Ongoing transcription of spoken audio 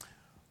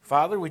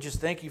Father, we just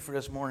thank you for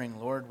this morning,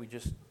 Lord. We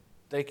just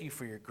thank you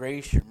for your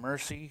grace, your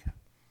mercy.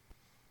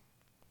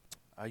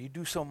 You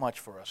do so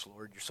much for us,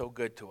 Lord. You're so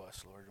good to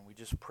us, Lord. And we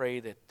just pray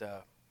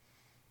that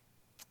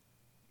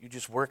you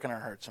just work in our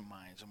hearts and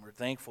minds. And we're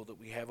thankful that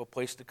we have a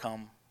place to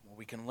come where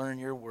we can learn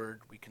your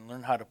word. We can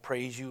learn how to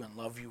praise you and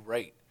love you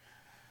right.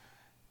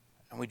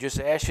 And we just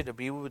ask you to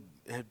be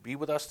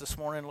with us this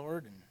morning,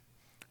 Lord, and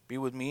be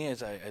with me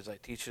as I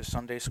teach this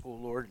Sunday school,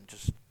 Lord, and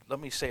just let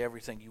me say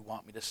everything you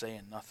want me to say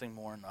and nothing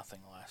more,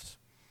 nothing less.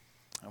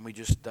 And we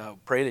just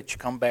pray that you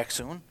come back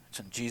soon. It's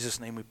in Jesus'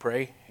 name we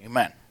pray.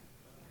 Amen.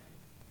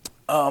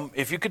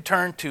 If you could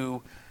turn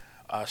to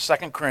 2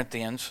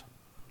 Corinthians.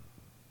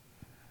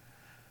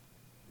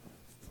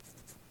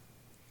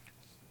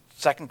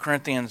 2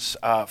 Corinthians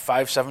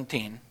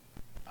 5:17,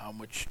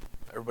 which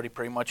everybody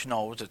pretty much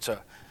knows. It's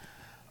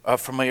a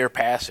familiar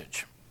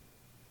passage.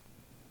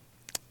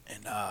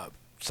 In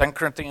 2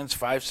 Corinthians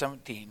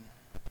 5:17,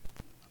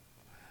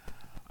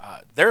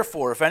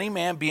 therefore, if any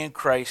man be in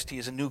Christ, he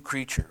is a new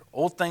creature.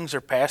 Old things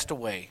are passed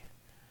away.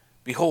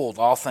 Behold,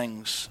 all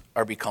things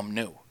are become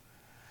new.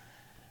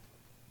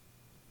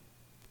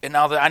 And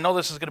now, I know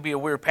this is going to be a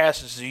weird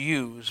passage to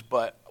use,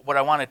 but what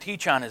I want to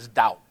teach on is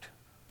doubt.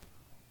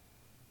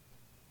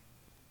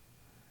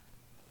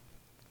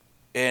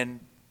 And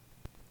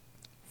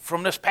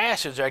from this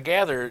passage, I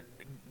gather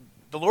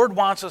the Lord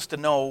wants us to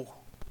know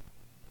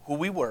who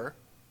we were,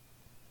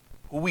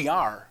 who we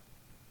are,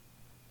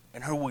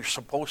 and who we're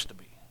supposed to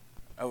be,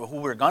 or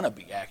who we're going to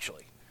be,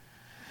 actually.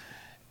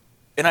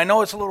 And I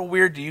know it's a little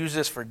weird to use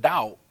this for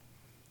doubt,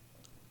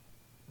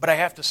 but I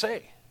have to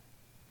say,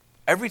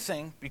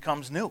 everything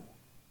becomes new.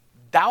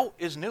 Doubt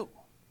is new.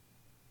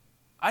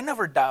 I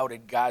never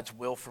doubted God's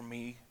will for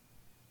me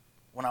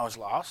when I was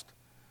lost.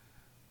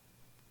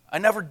 I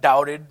never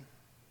doubted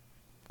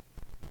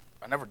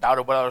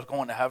whether I was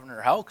going to heaven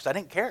or hell because I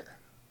didn't care.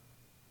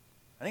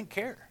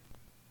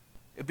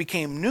 It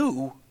became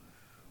new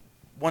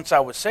once I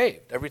was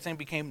saved. Everything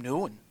became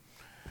new and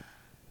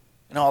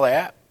all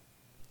that.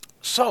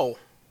 So,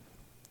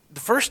 the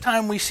first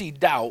time we see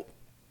doubt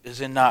is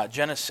in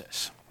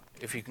Genesis.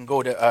 If you can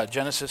go to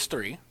Genesis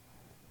 3.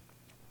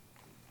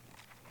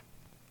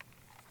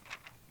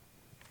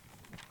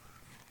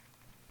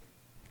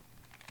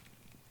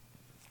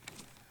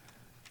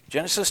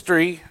 Genesis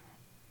 3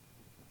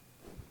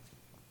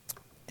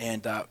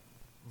 and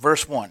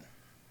verse 1.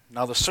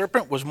 Now the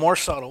serpent was more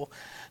subtle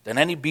than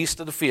any beast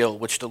of the field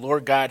which the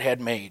Lord God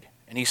had made.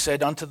 And he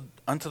said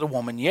unto the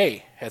woman,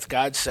 Yea, hath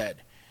God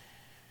said,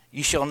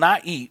 Ye shall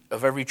not eat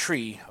of every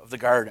tree of the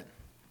garden.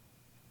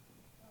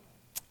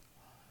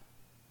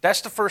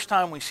 That's the first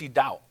time we see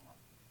doubt.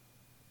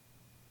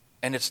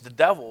 And it's the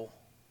devil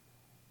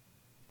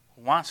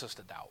who wants us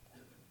to doubt.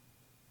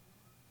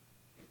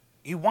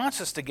 He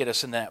wants us to get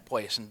us in that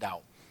place in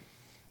doubt.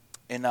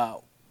 And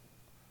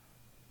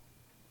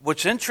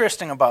what's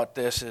interesting about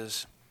this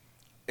is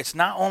it's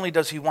not only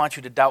does he want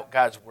you to doubt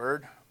God's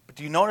word, but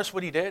do you notice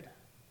what he did?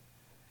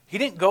 He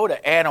didn't go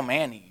to Adam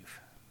and Eve.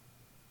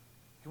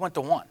 He went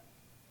to one.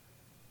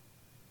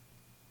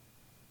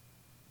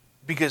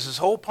 Because his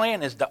whole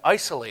plan is to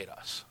isolate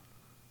us.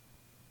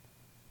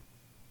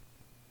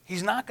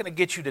 He's not going to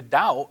get you to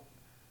doubt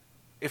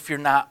if you're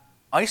not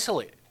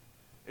isolated.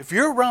 If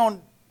you're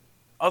around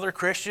other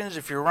Christians,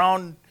 if you're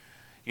around,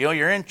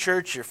 you're in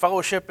church, you're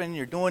fellowshipping,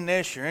 you're doing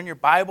this, you're in your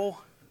Bible,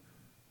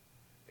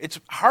 it's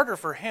harder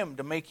for him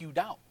to make you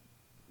doubt.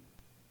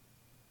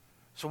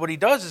 So what he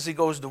does is he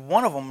goes to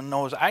one of them and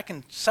knows I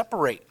can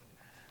separate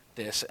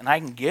this and I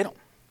can get him.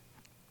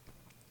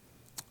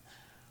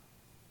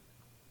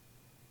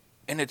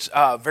 And it's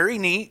very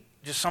neat,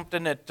 just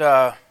something that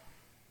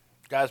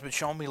God's been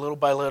showing me little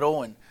by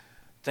little and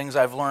things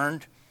I've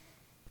learned.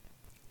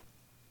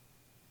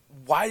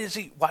 Why does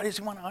he want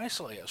to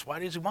isolate us? Why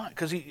does he want?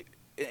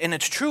 And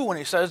it's true when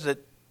he says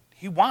that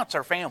he wants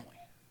our family.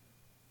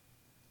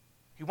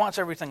 He wants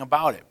everything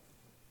about it.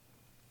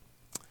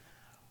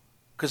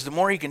 Because the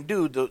more he can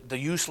do, the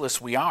useless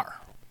we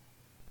are.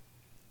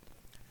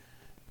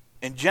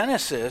 In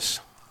Genesis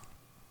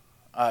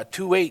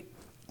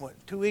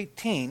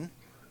 2:18,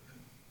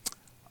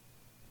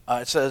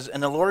 it says,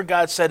 And the Lord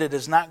God said, It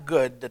is not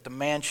good that the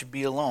man should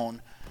be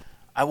alone.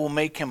 I will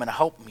make him an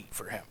helpmeet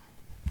for him.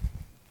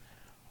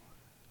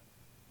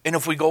 And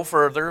if we go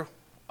further,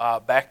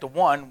 back to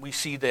 1, we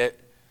see that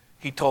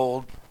he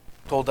told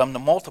them to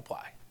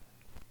multiply,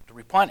 to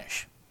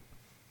replenish.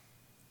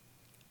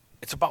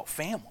 It's about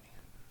family.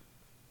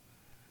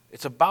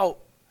 It's about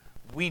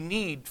we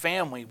need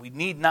family. We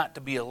need not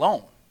to be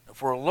alone.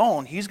 If we're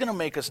alone, he's going to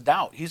make us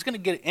doubt. He's going to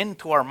get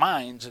into our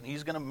minds, and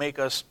he's going to make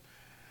us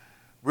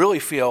really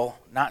feel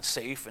not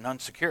safe and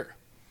unsecure.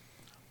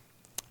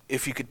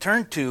 If you could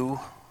turn to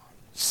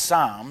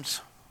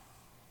Psalms,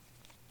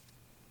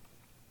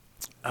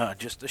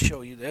 just to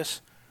show you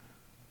this.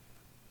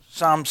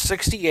 Psalm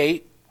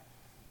 68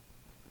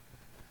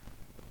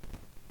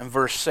 and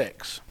verse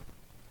 6.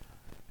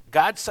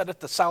 God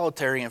setteth the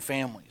solitary in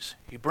families.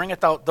 He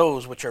bringeth out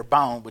those which are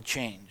bound with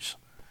chains.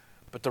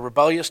 But the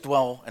rebellious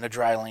dwell in a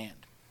dry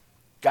land.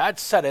 God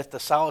setteth the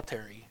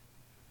solitary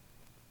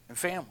in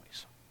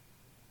families.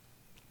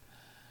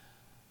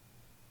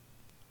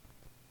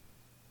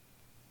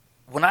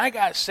 When I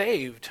got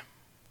saved,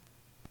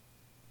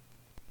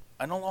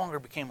 I no longer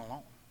became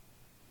alone.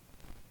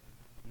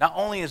 Not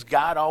only is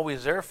God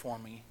always there for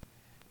me,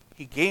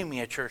 He gave me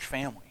a church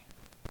family.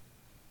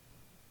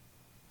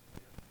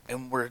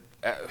 And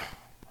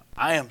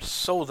I am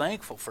so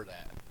thankful for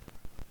that.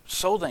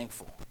 So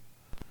thankful.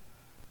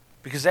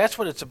 Because that's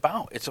what it's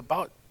about. It's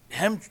about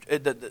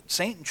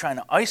Satan trying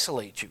to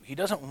isolate you. He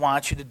doesn't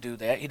want you to do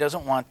that. He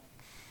doesn't want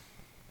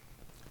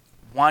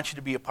you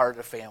to be a part of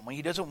the family.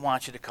 He doesn't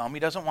want you to come. He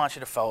doesn't want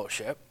you to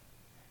fellowship.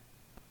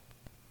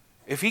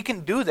 If he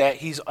can do that,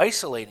 he's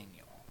isolating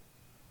you.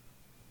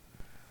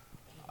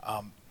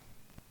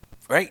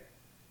 Right?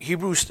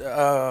 Hebrews,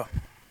 no,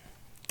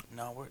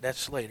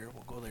 that's later.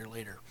 We'll go there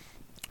later.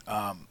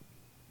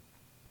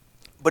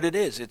 But it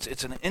is.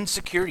 It's an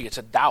insecurity. It's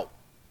a doubt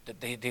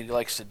that he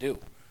likes to do.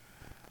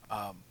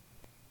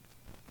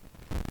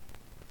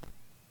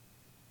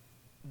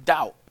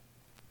 Doubt,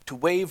 to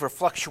wave or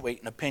fluctuate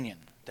in opinion,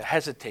 to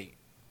hesitate,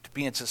 to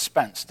be in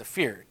suspense, to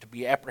fear, to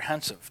be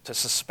apprehensive, to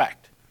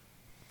suspect.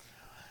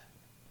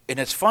 And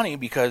it's funny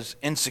because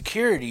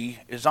insecurity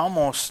is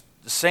almost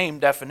the same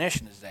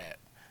definition as that.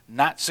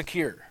 Not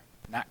secure,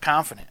 not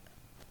confident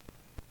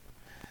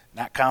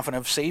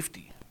of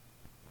safety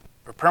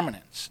or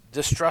permanence,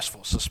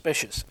 distrustful,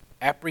 suspicious,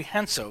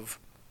 apprehensive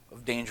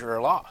of danger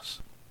or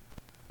loss.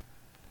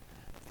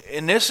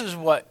 And this is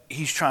what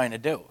he's trying to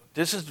do.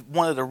 This is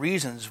one of the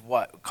reasons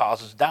what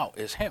causes doubt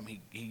is him.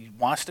 He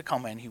wants to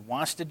come in. He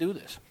wants to do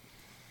this.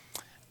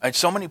 And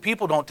so many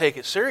people don't take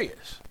it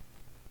serious.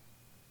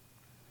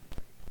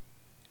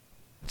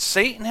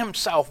 Satan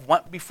himself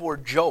went before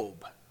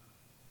Job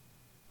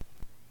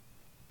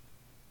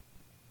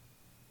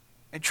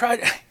and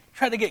tried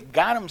to get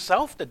God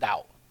himself to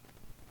doubt.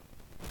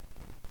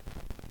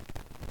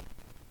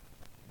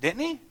 Didn't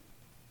he?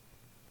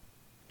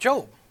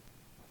 Job.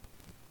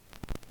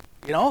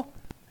 You know?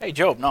 Hey,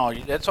 Job, no,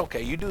 that's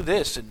okay. You do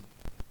this, and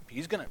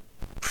he's gonna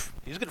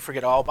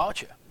forget all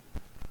about you.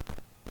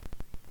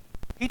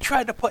 He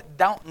tried to put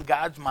doubt in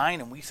God's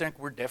mind, and we think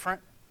we're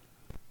different.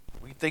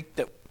 We think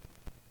that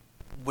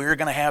we're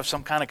going to have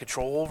some kind of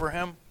control over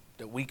him,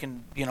 that we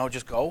can,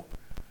 just go.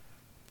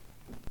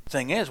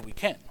 Thing is, we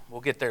can.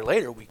 We'll get there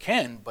later. We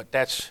can, but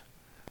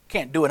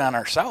can't do it on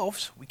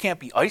ourselves. We can't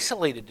be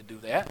isolated to do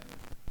that.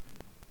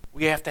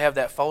 We have to have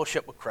that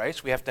fellowship with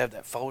Christ. We have to have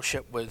that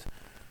fellowship with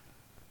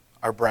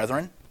our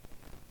brethren.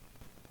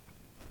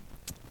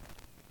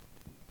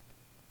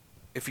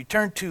 If you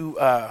turn to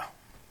 1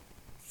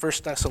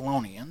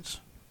 Thessalonians,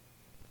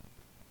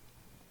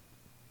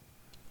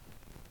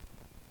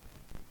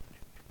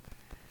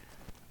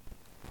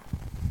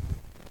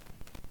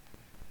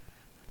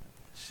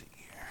 let's see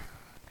here.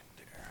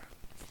 There.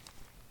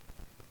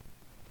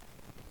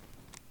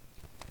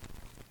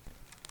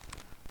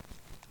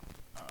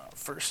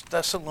 1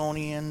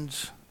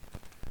 Thessalonians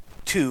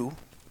 2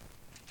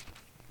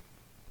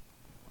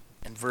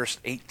 and verse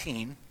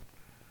 18.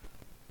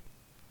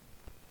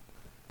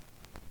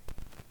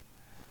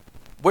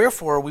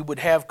 Wherefore we would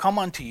have come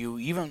unto you,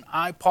 even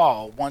I,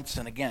 Paul, once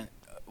and again,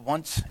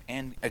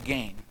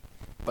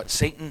 but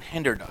Satan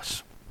hindered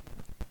us.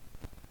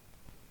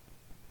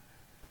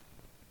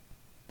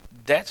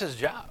 That's his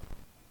job.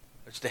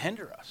 It's to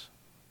hinder us.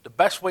 The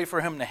best way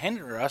for him to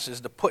hinder us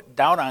is to put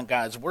doubt on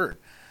God's word,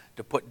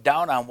 to put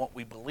doubt on what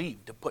we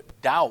believe, to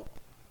put doubt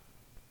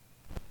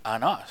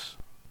on us.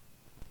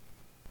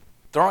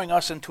 Throwing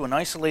us into an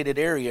isolated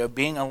area,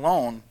 being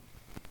alone,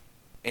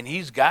 and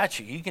he's got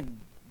you. He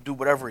can do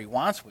whatever he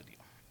wants with you.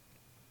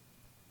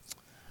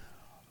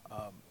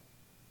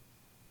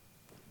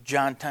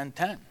 John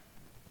 10:10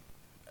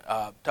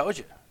 tells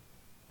you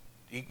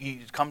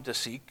he's come to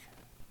seek,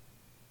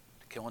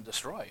 to kill, and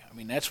destroy. I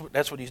mean, that's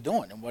what he's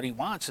doing. And what he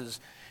wants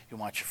is he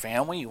wants your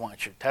family, he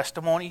wants your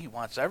testimony, he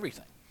wants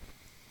everything.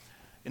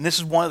 And this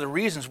is one of the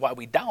reasons why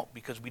we doubt,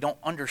 because we don't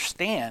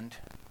understand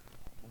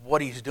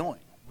what he's doing.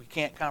 We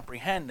can't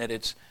comprehend that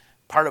it's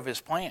part of his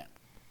plan.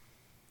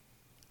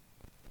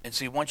 And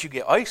see, once you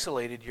get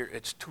isolated,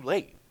 it's too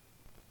late.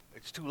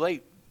 It's too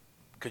late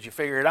because you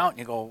figure it out and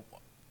you go,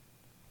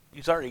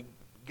 he's already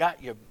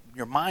got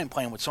your mind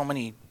playing with so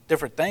many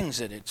different things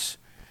that it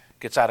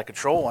gets out of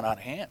control and out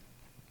of hand.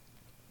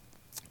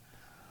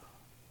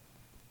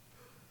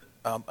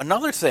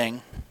 Another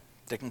thing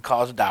that can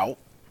cause doubt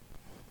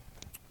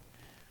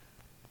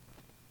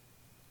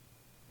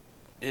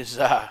is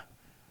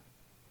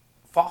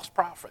false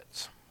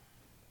prophets,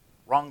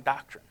 wrong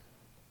doctrine.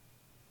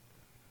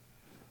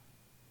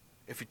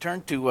 If you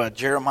turn to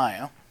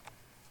Jeremiah,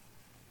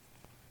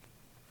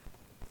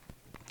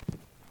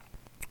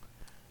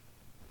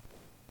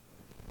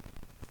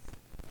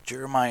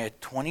 Jeremiah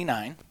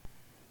 29,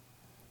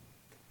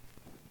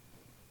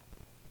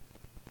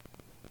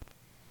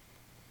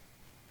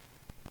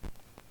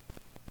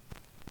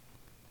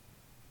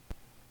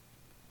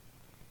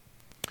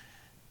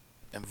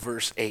 and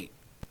verse 8.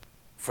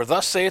 For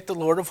thus saith the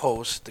Lord of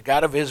hosts, the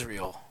God of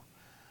Israel,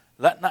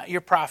 Let not your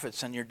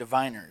prophets and your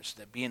diviners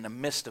that be in the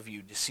midst of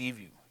you deceive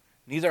you,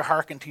 neither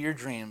hearken to your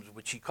dreams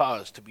which ye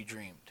cause to be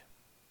dreamed.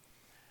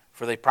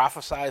 For they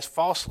prophesy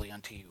falsely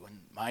unto you in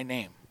my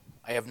name.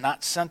 I have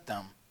not sent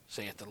them,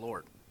 saith the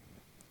Lord.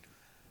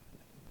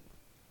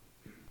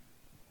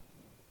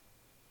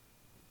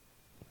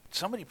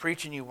 Somebody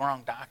preaching you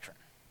wrong doctrine.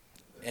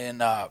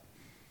 And I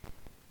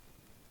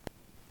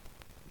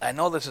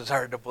know this is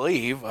hard to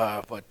believe,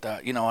 but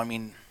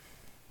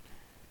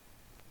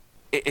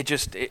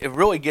it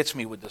really gets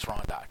me with this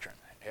wrong doctrine.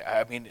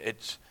 I mean,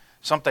 it's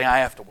something I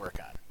have to work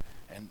on.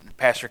 And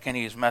Pastor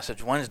Kenny's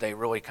message Wednesday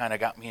really kind of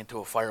got me into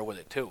a fire with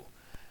it too.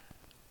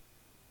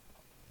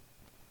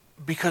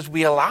 Because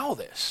we allow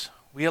this.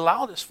 We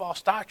allow this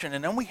false doctrine,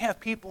 and then we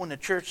have people in the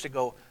church that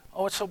go,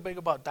 oh, what's so big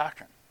about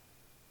doctrine?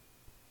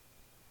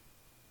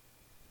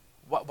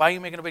 Why are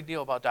you making a big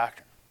deal about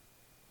doctrine?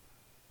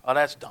 Oh,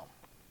 that's dumb.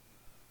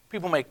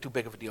 People make too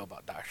big of a deal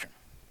about doctrine.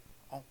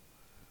 Oh,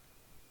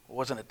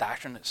 wasn't it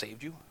doctrine that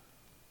saved you?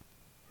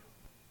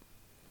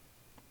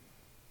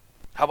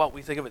 How about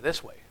we think of it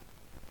this way?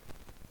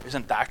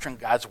 Isn't doctrine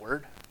God's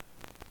word?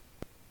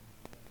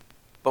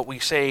 But we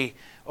say,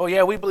 oh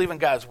yeah, we believe in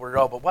God's word.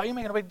 Oh, but why are you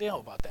making a big deal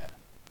about that?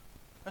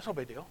 That's no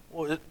big deal.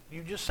 Well,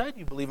 you just said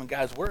you believe in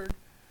God's word.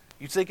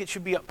 You think it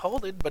should be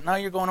upholded, but now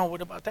you're going, oh,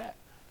 what about that?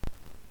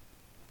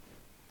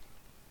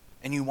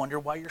 And you wonder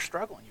why you're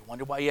struggling. You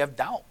wonder why you have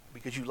doubt,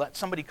 because you let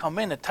somebody come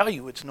in and tell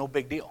you it's no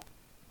big deal.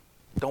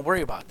 Don't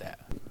worry about that.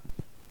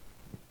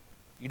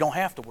 You don't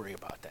have to worry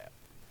about that.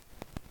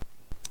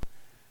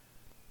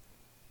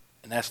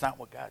 And that's not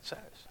what God says.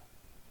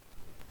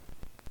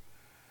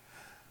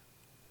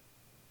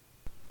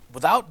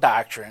 Without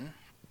doctrine,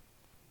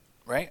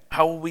 right,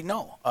 how will we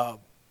know?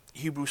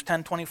 Hebrews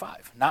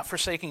 10:25, not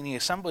forsaking the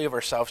assembly of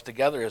ourselves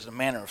together as the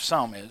manner of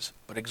some is,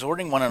 but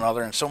exhorting one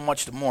another, and so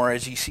much the more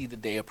as ye see the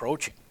day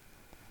approaching.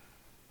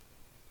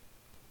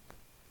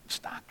 It's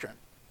doctrine.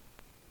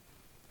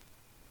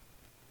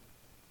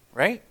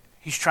 Right?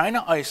 He's trying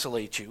to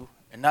isolate you,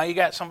 and now you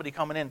got somebody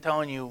coming in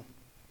telling you,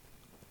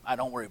 I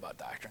don't worry about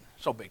doctrine.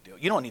 It's no big deal.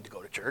 You don't need to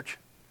go to church.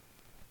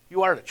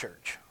 You are the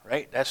church,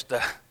 right? That's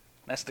the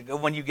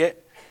good one you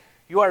get.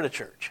 You are the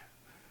church.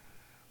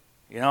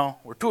 You know,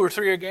 where two or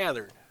three are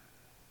gathered.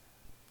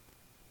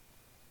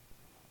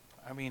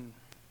 I mean,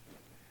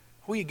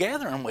 who are you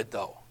gathering with,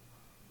 though?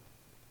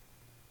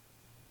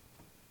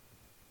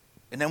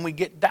 And then we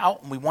get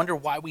doubt, and we wonder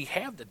why we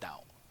have the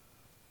doubt.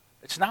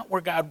 It's not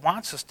where God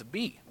wants us to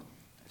be.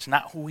 It's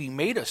not who he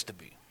made us to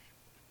be.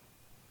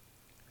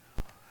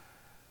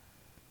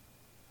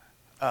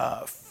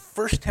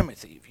 1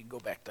 Timothy, if you go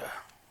back to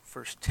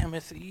 1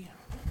 Timothy.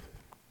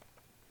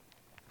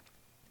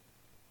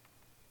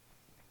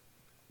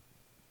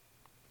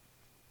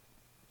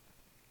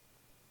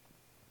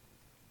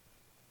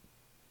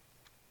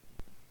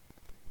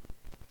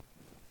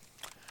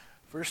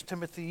 First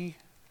Timothy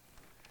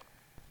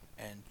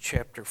and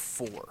chapter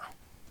 4.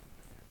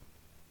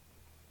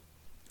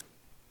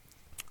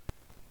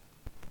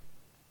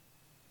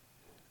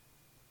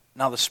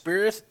 Now the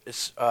Spirit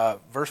is,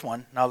 verse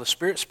 1, now the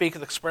Spirit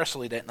speaketh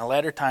expressly that in the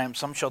latter time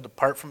some shall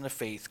depart from the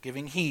faith,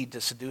 giving heed to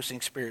seducing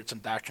spirits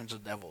and doctrines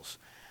of devils,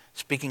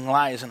 speaking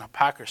lies and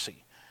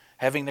hypocrisy,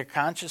 having their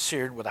conscience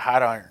seared with a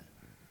hot iron,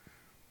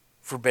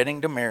 forbidding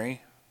to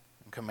marry,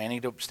 and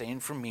commanding to abstain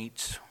from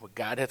meats, what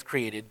God hath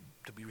created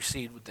to be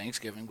received with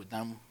thanksgiving, with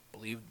them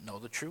believe know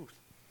the truth.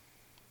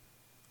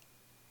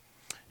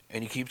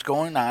 And he keeps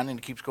going on, and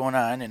he keeps going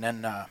on, and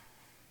then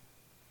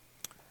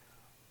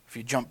if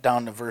you jump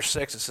down to verse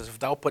 6, it says, if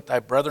thou put thy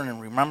brethren in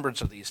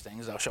remembrance of these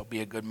things, thou shalt be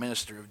a good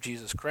minister of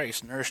Jesus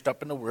Christ, nourished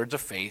up in the words of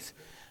faith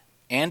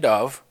and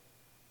of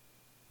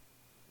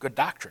good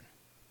doctrine,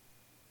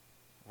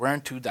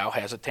 whereunto thou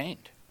hast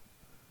attained.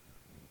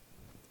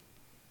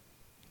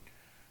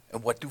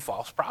 And what do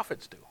false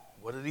prophets do?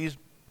 What do these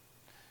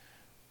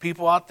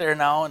people out there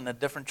now in the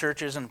different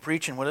churches and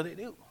preaching, what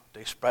do?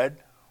 They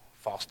spread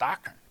false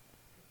doctrine.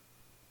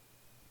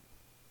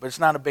 But it's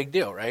not a big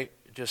deal, right?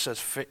 It just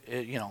says,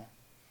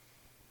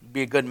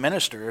 be a good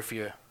minister if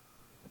you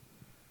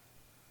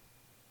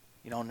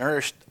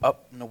nourished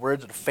up in the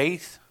words of the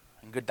faith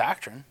and good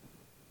doctrine.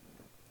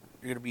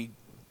 You're going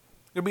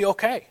to be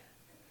okay.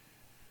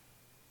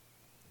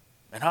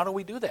 And how do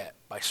we do that?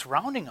 By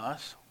surrounding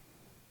us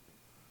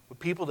with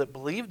people that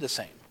believe the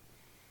same.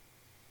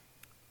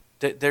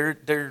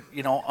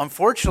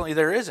 Unfortunately,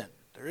 there isn't.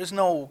 There is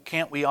no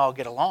can't we all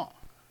get along.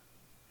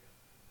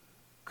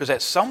 Because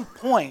at some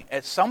point,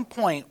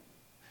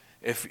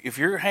 if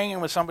you're hanging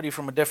with somebody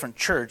from a different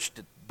church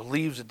that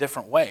believes a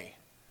different way,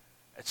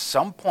 at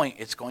some point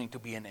it's going to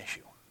be an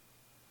issue.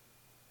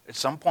 At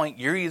some point,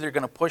 you're either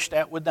going to push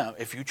that with them.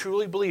 If you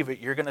truly believe it,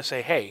 you're going to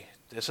say, hey,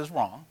 this is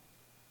wrong.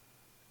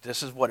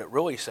 This is what it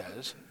really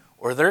says.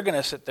 Or they're going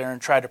to sit there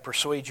and try to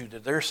persuade you to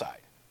their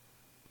side.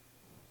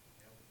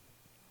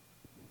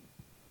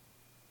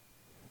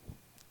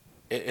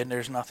 And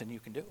there's nothing you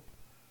can do.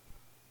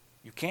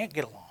 You can't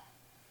get along.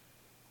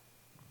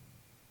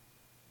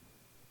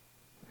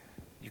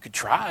 You could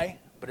try,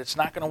 but it's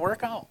not going to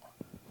work out.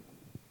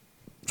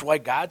 That's why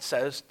God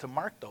says to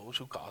mark those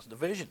who cause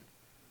division.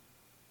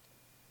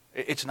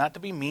 It's not to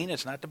be mean.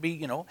 It's not to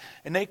be,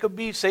 and they could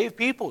be saved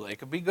people. They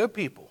could be good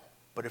people.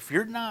 But if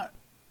you're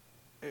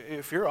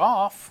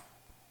off,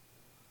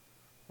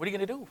 what are you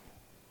going to do?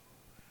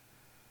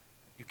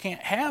 You can't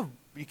have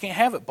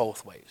it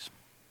both ways.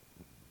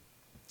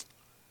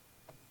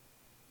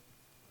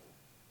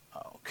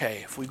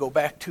 Okay, if we go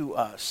back to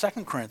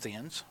 2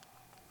 Corinthians.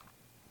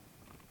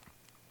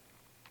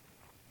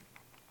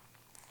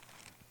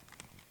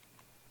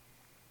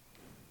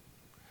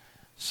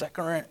 2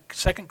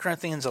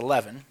 Corinthians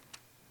 11.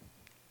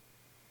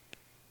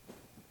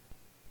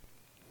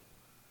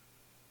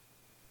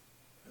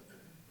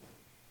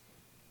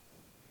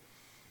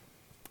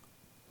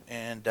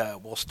 And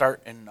we'll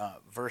start in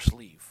verse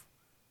leave.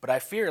 But I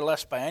fear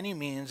lest by any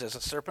means, as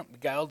a serpent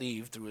beguiled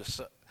Eve through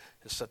his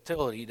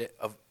subtlety,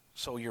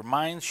 so your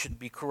minds should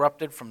be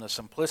corrupted from the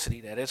simplicity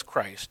that is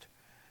Christ.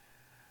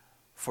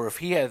 For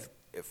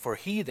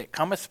he that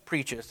cometh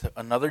preacheth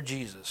another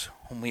Jesus,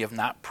 whom we have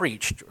not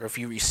preached, or if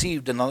you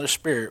received another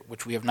spirit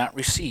which we have not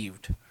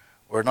received,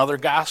 or another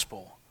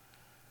gospel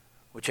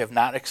which have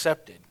not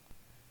accepted,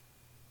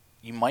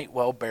 you might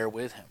well bear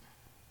with him.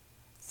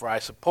 For I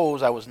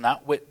suppose I was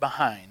not whit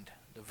behind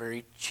the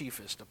very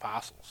chiefest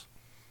apostles.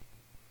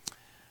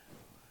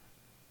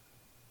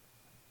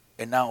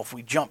 And now if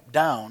we jump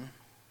down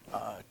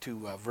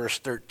to verse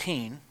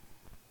 13,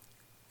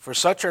 for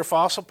such are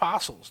false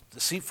apostles,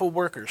 deceitful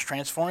workers,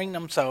 transforming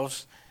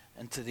themselves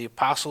into the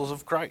apostles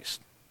of Christ.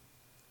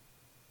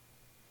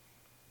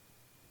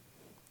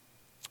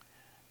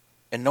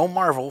 And no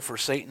marvel, for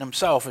Satan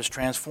himself is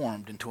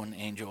transformed into an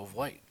angel of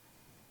light.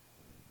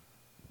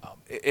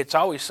 It's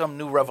always some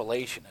new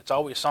revelation. It's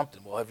always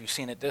something. Well, have you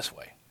seen it this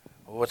way?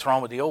 Well, what's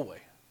wrong with the old way?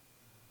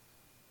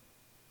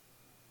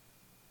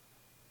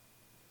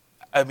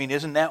 I mean,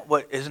 isn't that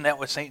what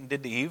Satan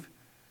did to Eve?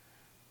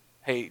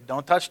 Hey,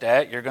 don't touch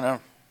that. You're gonna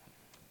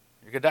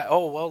die.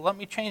 Oh, well, let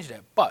me change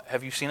that. But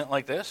have you seen it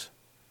like this?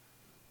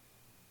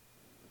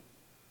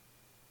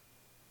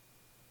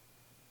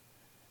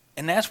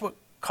 And that's what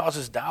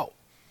causes doubt.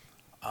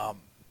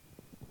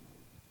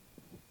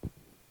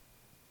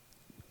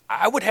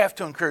 I would have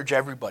to encourage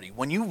everybody,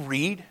 when you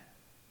read,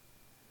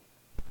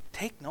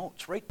 take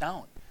notes, write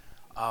down.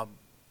 I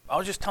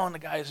was just telling the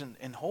guys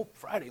in Hope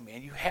Friday,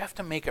 man, you have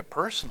to make it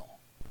personal.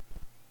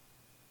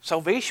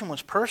 Salvation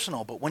was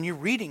personal, but when you're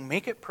reading,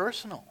 make it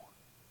personal.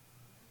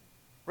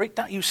 Write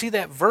down, you see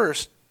that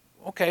verse,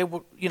 okay,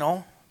 well,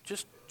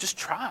 just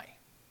try.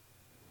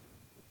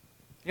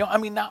 I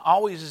mean, not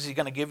always is he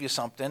going to give you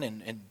something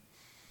and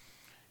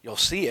you'll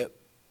see it,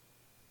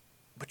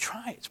 but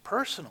try it. It's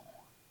personal.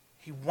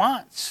 He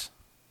wants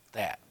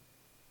that.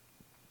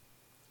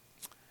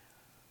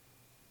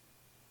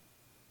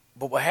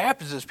 But what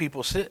happens is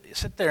people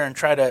sit there and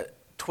try to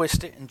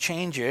twist it and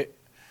change it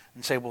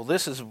and say, well,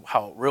 this is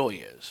how it really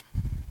is.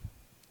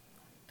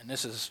 And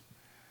this is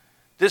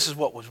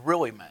what was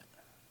really meant.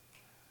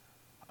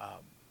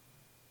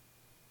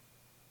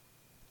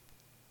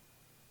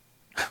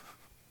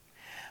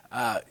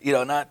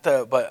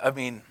 But I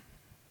mean,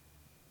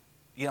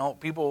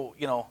 people,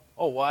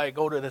 oh, why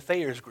go to the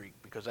Thayer's Greek?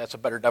 Because that's a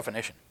better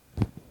definition.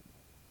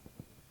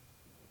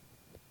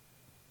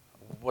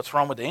 What's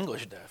wrong with the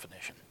English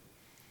definition?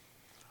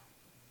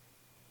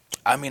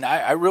 I mean,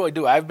 I really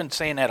do. I've been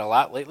saying that a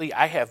lot lately.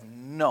 I have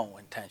no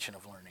intention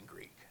of learning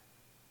Greek.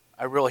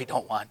 I really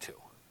don't want to.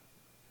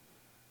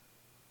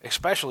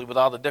 Especially with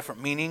all the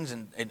different meanings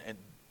and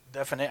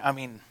definite. I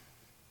mean,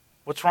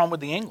 what's wrong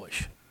with the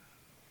English?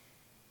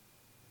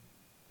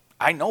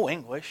 I know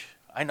English.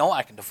 I know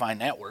I can define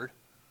that word.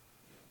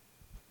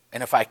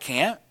 And if I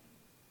can't,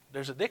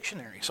 there's a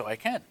dictionary, so I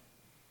can.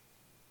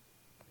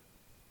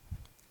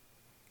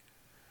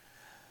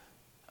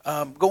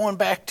 Going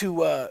back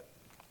to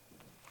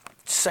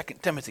 2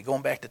 Timothy,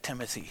 going back to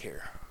Timothy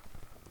here.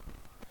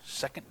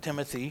 2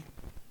 Timothy.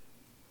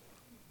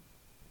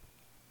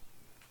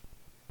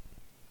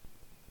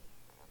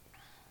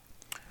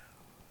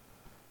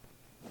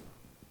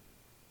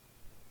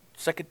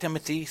 2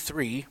 Timothy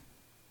 3,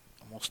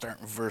 and we'll start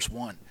in verse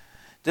 1.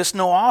 This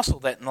know also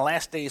that in the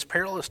last days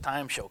perilous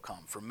times shall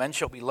come, for men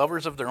shall be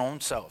lovers of their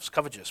own selves,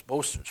 covetous,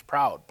 boasters,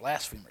 proud,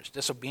 blasphemers,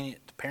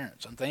 disobedient to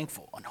parents,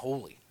 unthankful,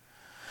 unholy,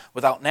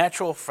 without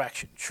natural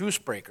affection, truce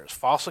breakers,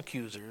 false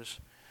accusers,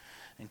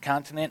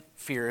 incontinent,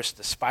 fierce,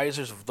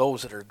 despisers of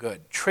those that are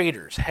good,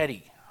 traitors,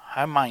 heady,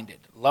 high-minded,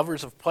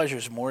 lovers of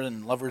pleasures more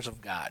than lovers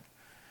of God,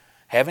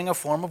 having a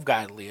form of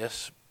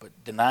godliness, but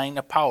denying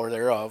the power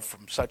thereof,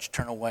 from such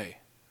turn away.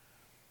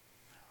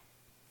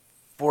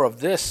 For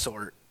of this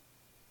sort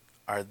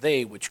are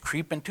they which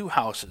creep into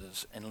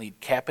houses and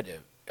lead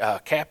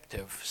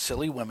captive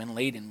silly women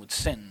laden with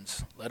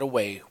sins, led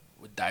away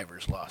with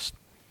divers lusts.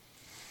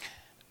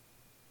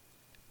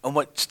 And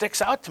what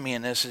sticks out to me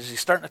in this is he's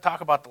starting to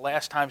talk about the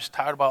last times,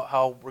 talking about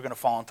how we're going to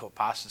fall into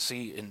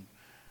apostasy. And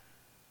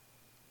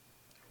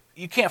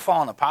you can't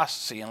fall into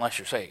apostasy unless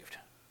you're saved.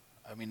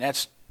 I mean,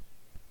 that's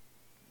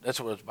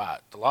what it's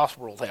about. The lost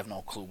world have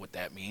no clue what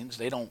that means.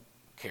 They don't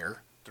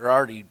care. They're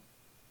already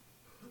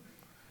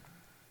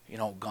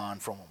gone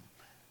from them.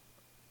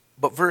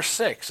 But verse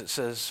 6, it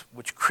says,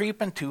 which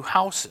creep into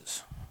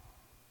houses.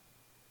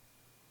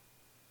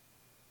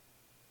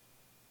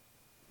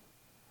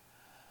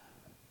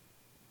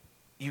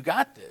 You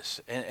got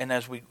this. And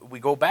as we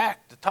go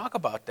back to talk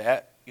about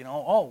that,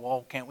 oh,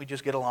 well, can't we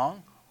just get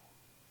along?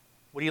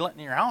 What are you letting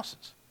in your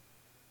houses?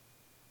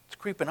 It's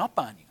creeping up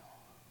on you.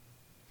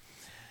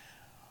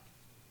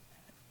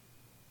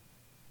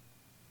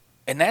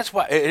 And that's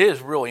why it is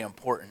really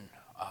important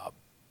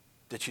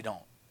that you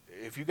don't.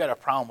 If you got a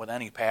problem with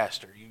any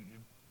pastor, you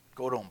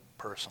go to them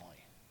personally.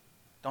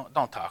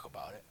 Don't talk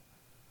about it.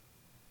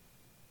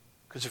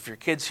 Because if your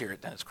kids hear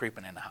it, then it's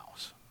creeping in the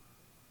house.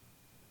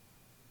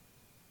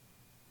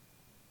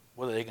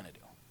 What are they going to do?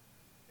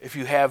 If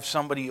you have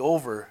somebody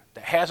over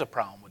that has a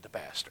problem with the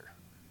pastor,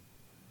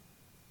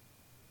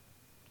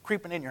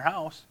 creeping in your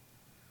house,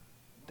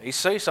 they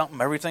say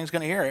something, everything's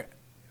going to hear it.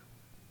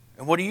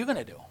 And what are you going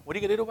to do? What are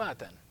you going to do about it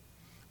then?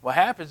 What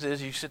happens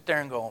is you sit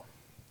there and go,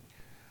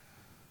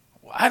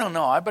 well, I don't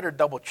know. I better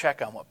double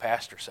check on what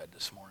pastor said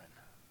this morning.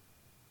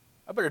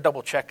 I better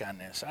double check on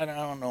this. I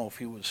don't know if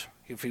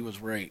he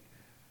was right.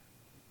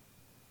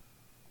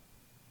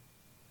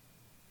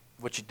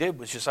 What you did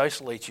was just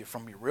isolate you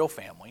from your real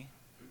family.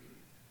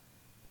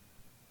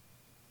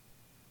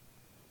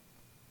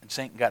 And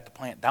Satan got to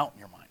plant doubt in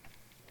your mind.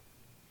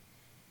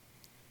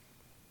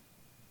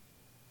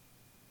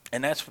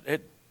 And that's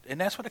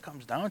what it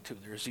comes down to.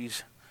 There's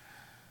these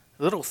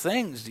little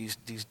things,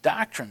 these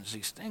doctrines,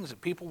 these things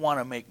that people want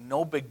to make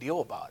no big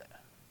deal about it.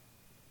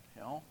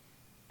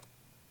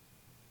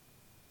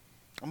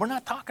 And we're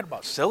not talking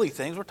about silly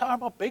things. We're talking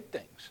about big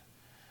things.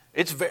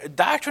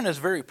 Doctrine is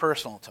very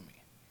personal to me.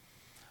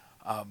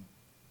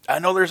 I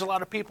know there's a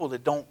lot of people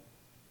that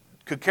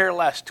could care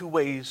less two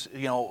ways,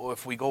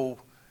 if we go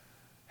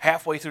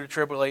halfway through the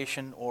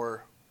tribulation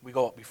or we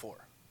go up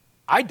before.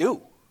 I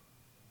do.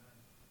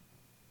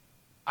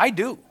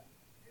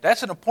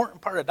 That's an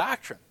important part of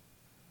doctrine.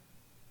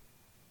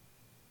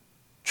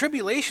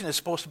 Tribulation is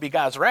supposed to be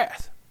God's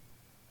wrath.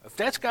 If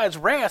that's God's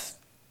wrath,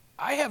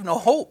 I have no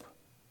hope.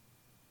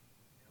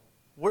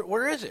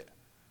 Where is it?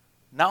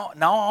 Now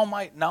all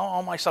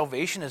my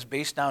salvation is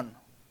based on,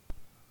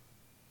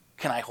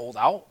 can I hold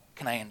out?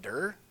 Can I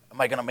endure?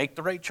 Am I going to make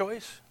the right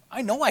choice?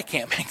 I know I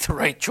can't make the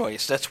right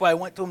choice. That's why I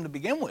went to him to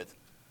begin with.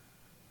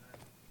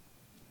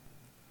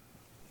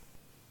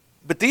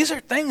 But these are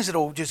things that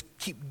will just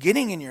keep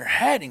getting in your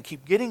head and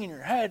keep getting in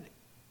your head.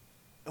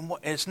 And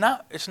it's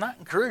not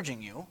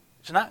encouraging you.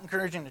 It's not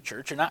encouraging the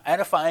church. You're not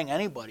edifying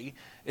anybody.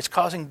 It's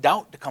causing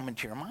doubt to come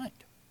into your mind.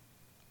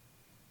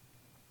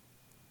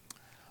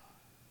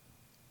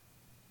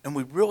 And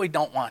we really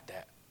don't want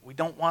that. We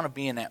don't want to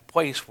be in that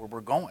place where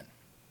we're going.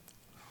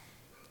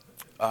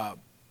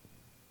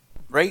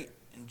 Right?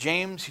 In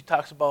James, he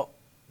talks about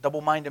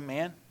double-minded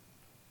man.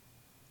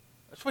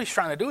 That's what he's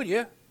trying to do to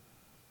you.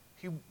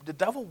 The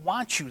devil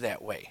wants you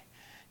that way.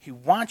 He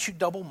wants you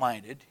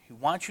double-minded. He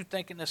wants you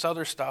thinking this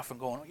other stuff and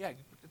going, oh, yeah,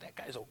 that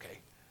guy's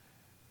okay.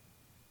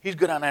 He's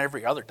good on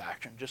every other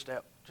doctrine, just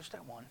that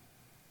one.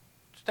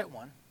 Just that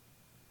one.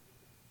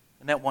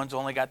 And that one's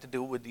only got to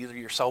do with either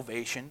your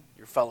salvation,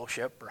 your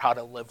fellowship, or how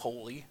to live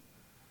holy.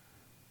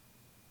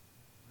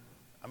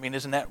 I mean,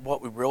 isn't that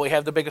what we really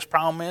have the biggest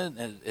problem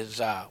in?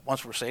 Is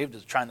once we're saved,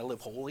 is trying to live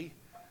holy?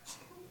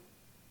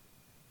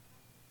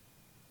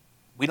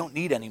 We don't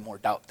need any more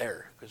doubt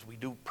there because we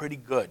do pretty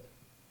good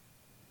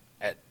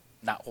at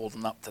not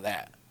holding up to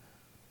that.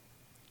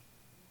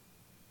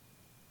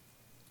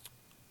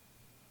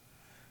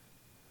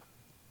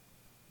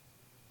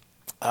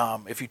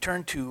 If you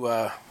turn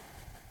to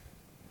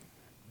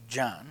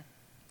John.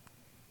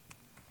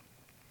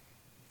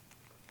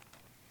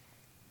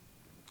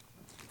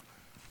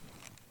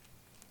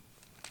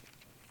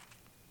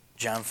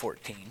 John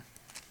 14.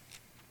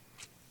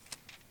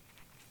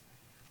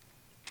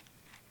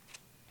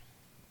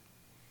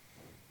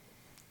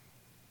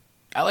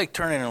 I like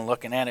turning and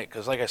looking at it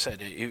because, like I said,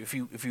 if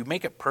you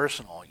make it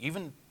personal,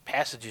 even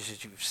passages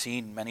that you've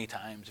seen many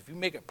times, if you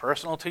make it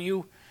personal to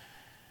you,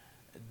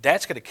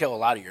 that's going to kill a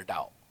lot of your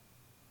doubt.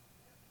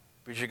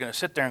 Because you're going to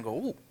sit there and go,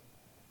 ooh,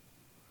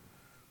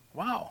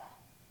 wow,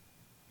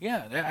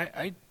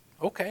 yeah,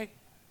 okay,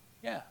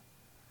 yeah,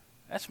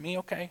 that's me,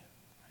 okay.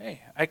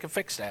 Hey, I can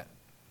fix that.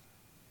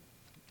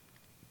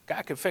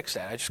 God can fix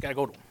that. I just got to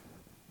go to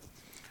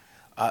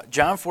him.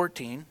 John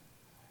 14.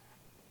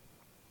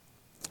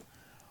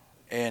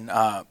 And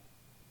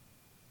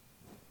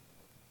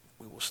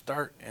we will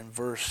start in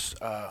verse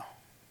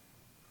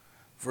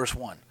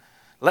 1.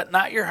 Let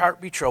not your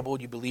heart be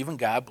troubled. You believe in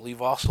God,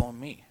 believe also in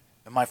me.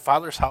 In my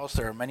Father's house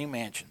there are many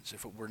mansions.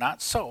 If it were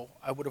not so,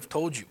 I would have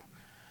told you.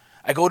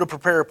 I go to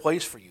prepare a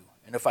place for you.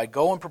 And if I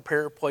go and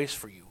prepare a place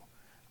for you,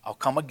 I'll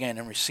come again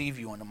and receive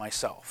you unto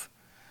myself,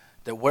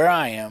 that where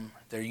I am,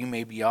 there you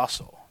may be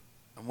also.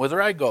 And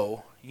whither I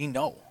go, ye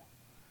know,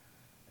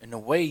 and the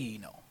way ye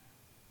know.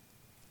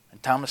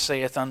 And Thomas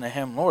saith unto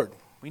him, Lord,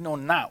 we know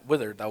not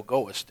whither thou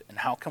goest, and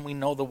how can we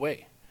know the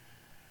way?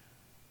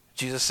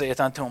 Jesus saith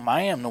unto him,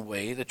 I am the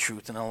way, the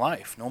truth, and the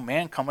life. No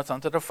man cometh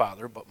unto the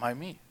Father but by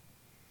me.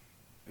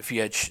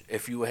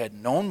 If you had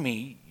known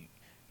me,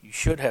 you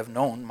should have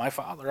known my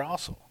Father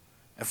also.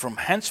 And from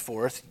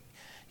henceforth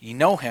ye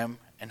know him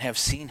and have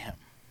seen him.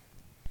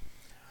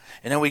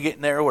 And then we get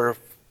in there where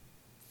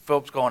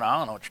Philip's going, I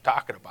don't know what you're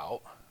talking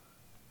about.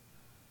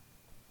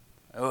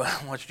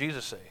 What's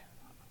Jesus say?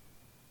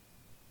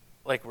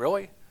 Like,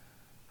 really?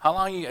 How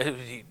long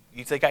you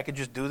think I could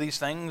just do these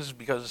things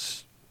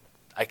because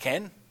I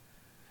can?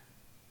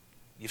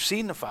 You've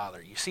seen the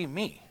Father. You see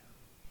me.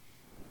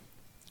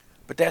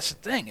 But that's the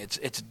thing.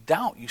 It's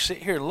doubt. You sit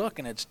here, look,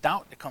 and it's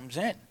doubt that comes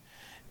in.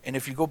 And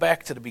if you go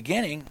back to the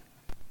beginning,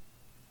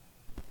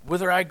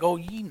 whither I go,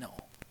 ye know,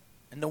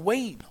 and the way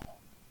ye know.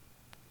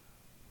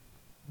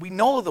 We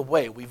know the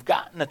way. We've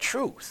gotten the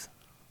truth.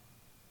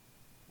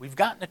 We've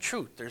gotten the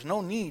truth. There's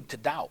no need to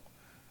doubt.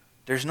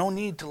 There's no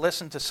need to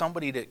listen to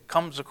somebody that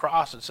comes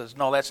across and says,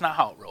 no, that's not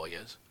how it really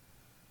is.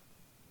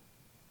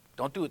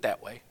 Don't do it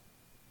that way.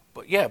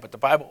 But the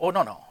Bible,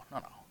 no.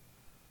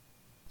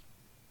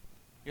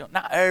 You know,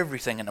 not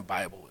everything in the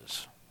Bible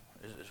is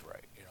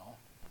right, you know.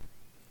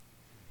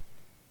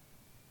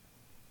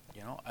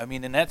 You know, I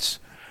mean, and it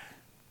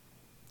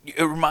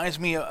reminds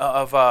me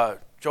of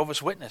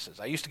Jehovah's Witnesses.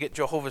 I used to get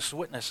Jehovah's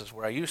Witnesses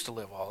where I used to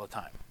live all the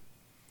time.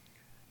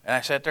 And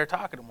I sat there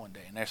talking to them one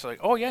day, and they're like,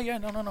 oh,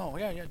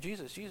 no,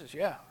 Jesus,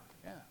 yeah.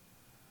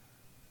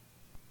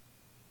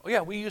 Oh,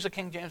 yeah, we use a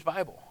King James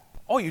Bible.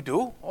 Oh, you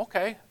do?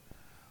 Okay.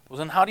 Well,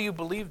 then how do you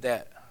believe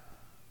that?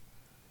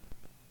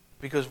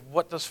 Because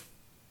what does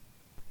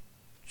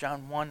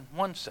John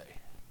 1:1 say?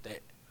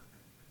 That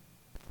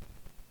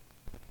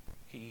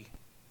he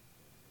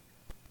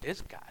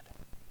is God.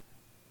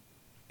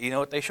 You know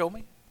what they show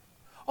me?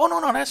 Oh,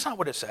 no, that's not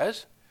what it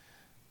says.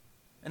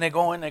 And they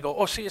go in,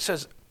 oh, see, it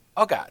says,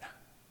 oh, God.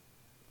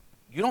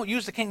 You don't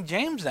use the King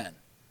James then.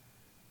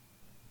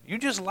 You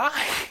just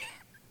lie.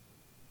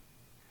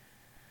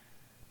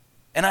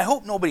 And I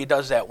hope nobody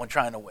does that when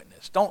trying to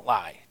witness. Don't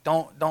lie.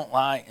 Don't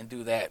lie and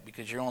do that,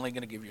 because you're only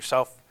going to give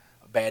yourself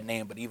a bad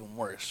name, but even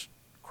worse,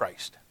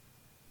 Christ.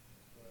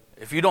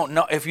 If you don't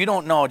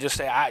know, just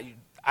say,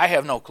 I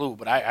have no clue,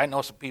 but I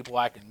know some people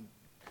I can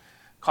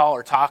call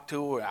or talk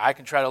to, or I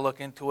can try to look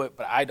into it,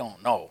 but I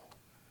don't know.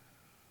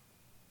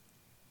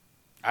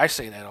 I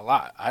say that a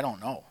lot. I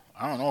don't know.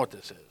 I don't know what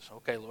this is.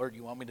 Okay, Lord,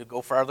 you want me to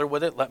go farther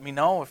with it? Let me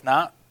know. If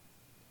not,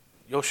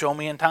 you'll show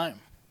me in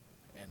time.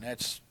 And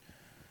that's...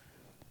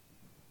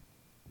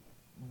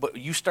 But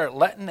you start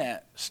letting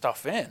that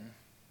stuff in.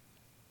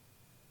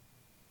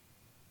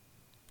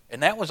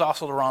 And that was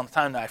also around the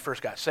time that I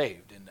first got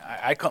saved. And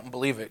I couldn't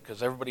believe it,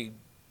 because everybody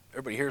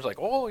here is like,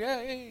 oh,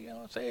 yeah, you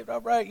know, saved,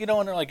 all right. You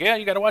know, and they're like, yeah,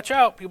 you got to watch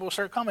out. People will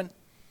start coming.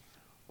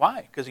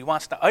 Why? Because he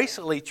wants to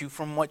isolate you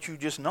from what you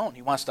just known.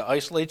 He wants to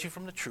isolate you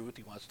from the truth.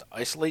 He wants to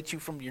isolate you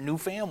from your new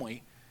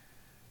family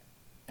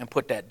and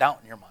put that doubt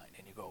in your mind.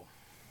 And you go,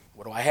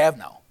 what do I have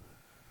now?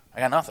 I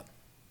got nothing.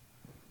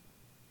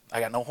 I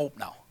got no hope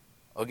now.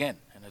 Again.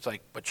 And it's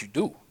like, but you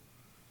do.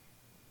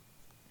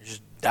 You're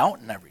just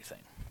doubting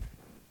everything.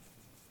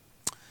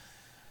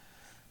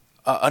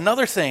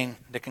 Another thing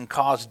that can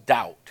cause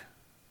doubt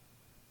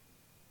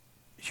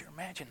is your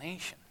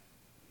imagination.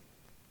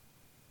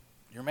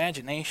 Your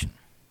imagination.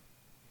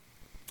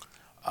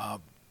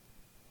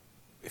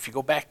 If you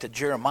go back to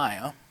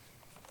Jeremiah,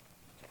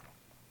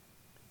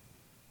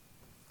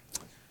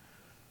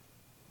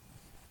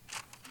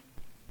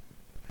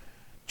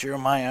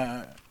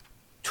 Jeremiah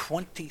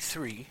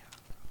 23.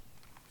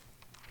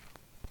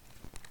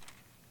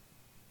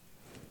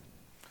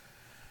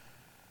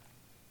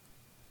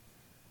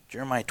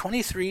 Jeremiah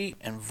 23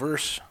 and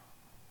verse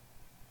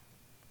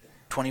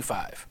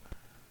 25.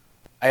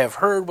 I have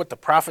heard what the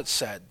prophets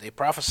said. They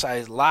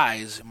prophesied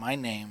lies in my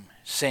name,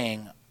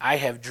 saying, I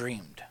have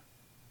dreamed.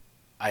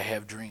 I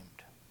have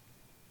dreamed.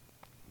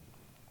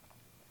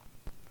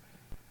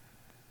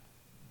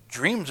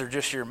 Dreams are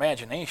just your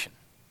imagination.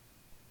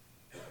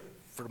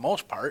 For the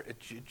most part,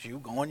 it's you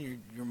going,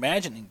 you're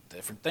imagining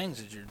different things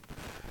as you're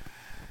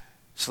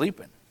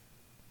sleeping.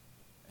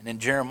 And in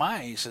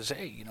Jeremiah, he says,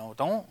 hey, you know,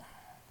 don't.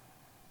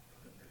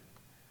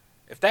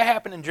 If that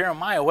happened in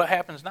Jeremiah, what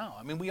happens now?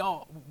 I mean,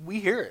 we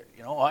hear it.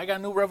 You know, I got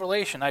a new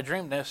revelation. I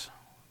dreamed this.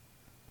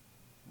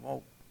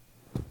 Well,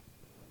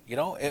 you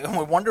know, and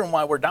we're wondering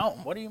why we're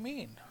doubting. What do you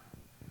mean?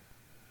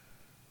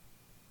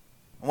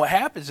 And what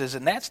happens is,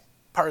 and that's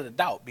part of the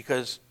doubt,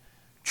 because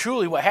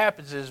truly what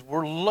happens is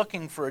we're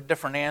looking for a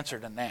different answer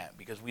than that,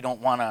 because we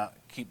don't want to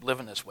keep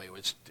living this way.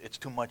 It's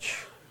too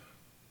much.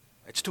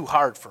 It's too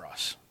hard for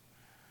us.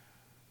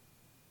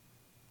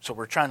 So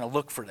we're trying to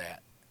look for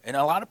that. And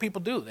a lot of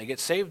people do. They get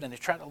saved and they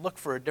try to look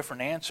for a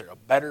different answer, a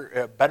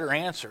better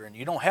answer, and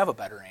you don't have a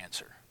better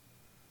answer.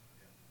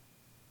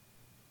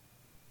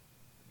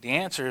 The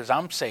answer is,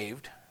 I'm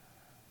saved.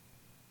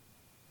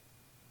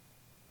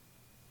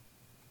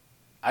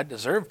 I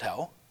deserved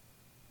hell.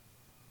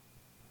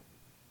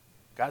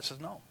 God says,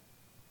 no,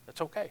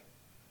 that's okay.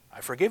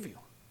 I forgive you.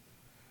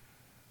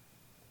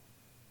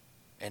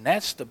 And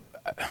that's the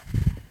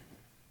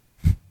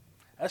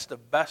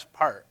best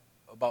part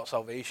about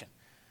salvation,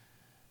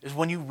 is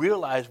when you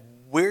realize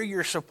where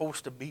you're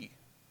supposed to be.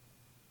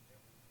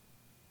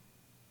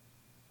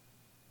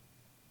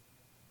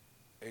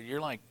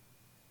 you're like,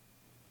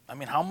 I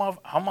mean,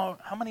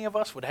 how many of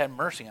us would have had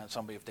mercy on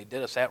somebody if they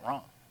did us that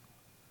wrong?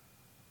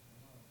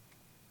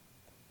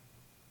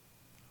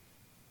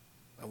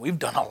 And we've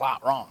done a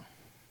lot wrong.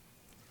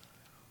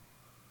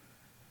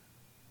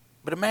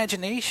 But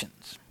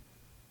imaginations,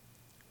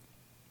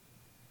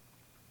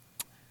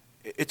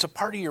 it's a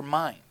part of your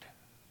mind,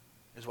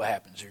 is what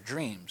happens. Your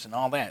dreams and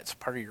all that, it's a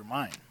part of your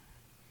mind.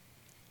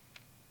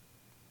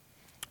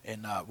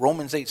 And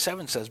Romans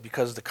 8:7 says,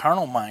 because the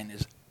carnal mind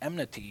is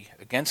enmity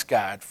against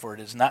God, for it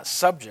is not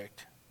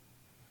subject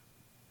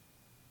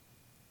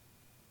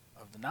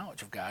of the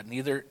knowledge of God,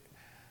 neither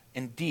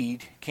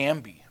indeed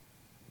can be.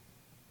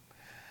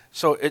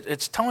 So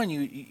it's telling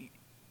you,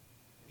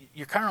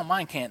 your carnal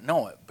mind can't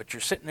know it, but you're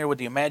sitting there with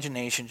the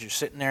imaginations, you're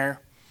sitting there,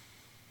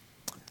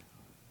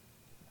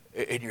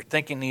 and you're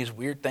thinking these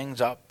weird things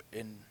up.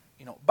 And,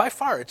 by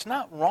far, it's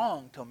not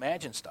wrong to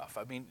imagine stuff.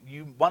 I mean,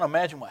 you want to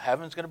imagine what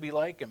heaven's going to be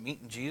like and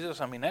meeting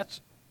Jesus. I mean,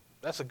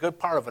 that's a good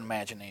part of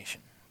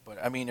imagination.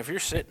 But, I mean, if you're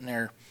sitting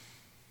there,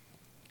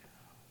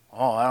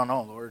 I don't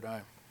know, Lord,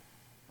 I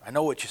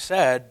know what you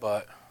said,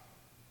 but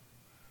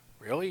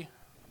really?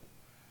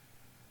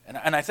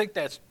 And I think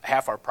that's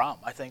half our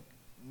problem. I think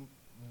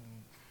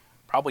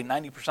probably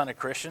 90% of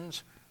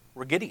Christians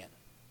were Gideon.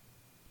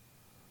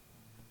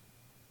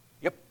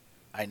 Yep,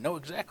 I know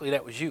exactly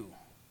that was you.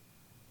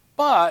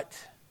 But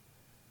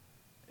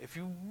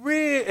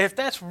if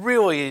that's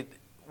really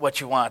what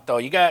you want, though,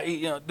 you got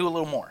do a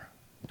little more.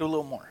 Do a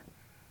little more.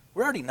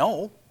 We already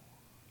know.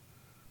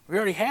 We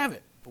already have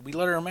it. But we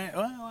let our man.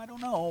 Well, I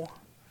don't know.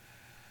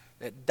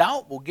 That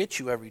doubt will get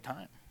you every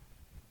time.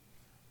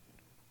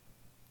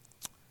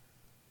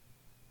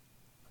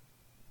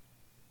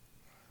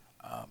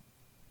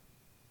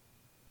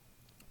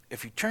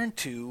 If you turn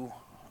to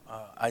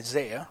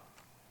Isaiah,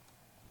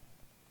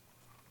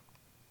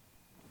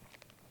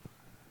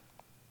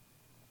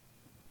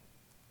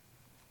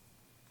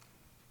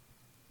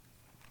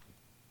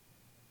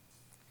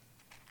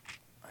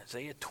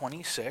 Isaiah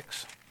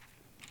 26.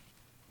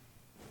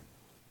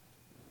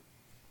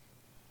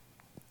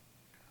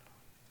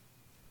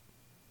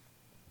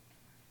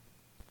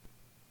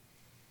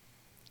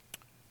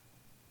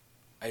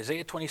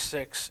 Isaiah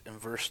 26 and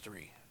verse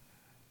 3.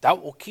 Thou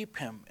wilt keep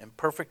him in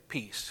perfect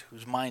peace,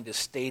 whose mind is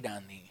stayed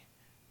on thee,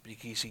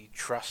 because he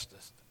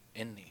trusteth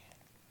in thee.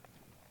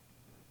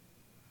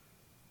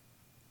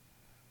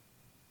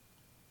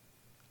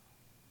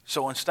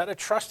 So instead of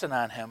trusting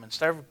on him,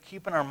 instead of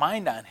keeping our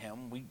mind on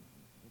him, we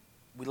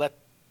let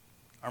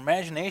our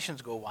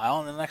imaginations go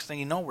wild, and the next thing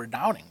you know, we're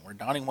doubting. We're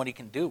doubting what he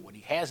can do, what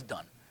he has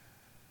done.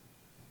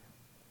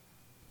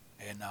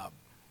 And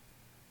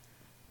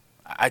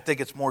I think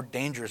it's more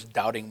dangerous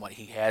doubting what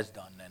he has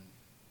done than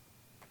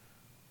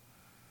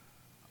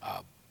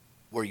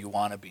where you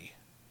want to be,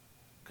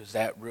 because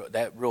that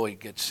really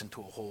gets into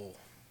a whole,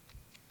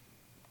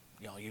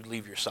 you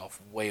leave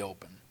yourself way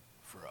open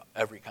for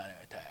every kind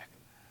of attack.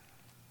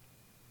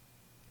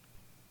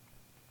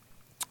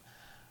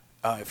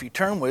 If you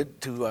turn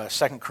to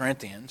 2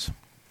 Corinthians,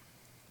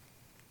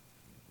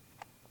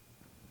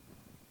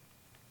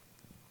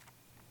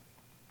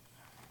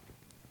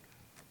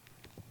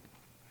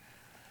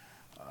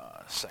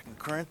 Second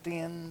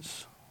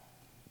Corinthians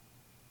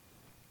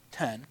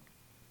 10.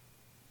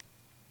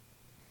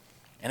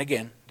 And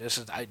again,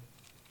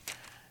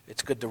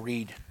 it's good to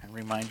read and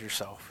remind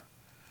yourself.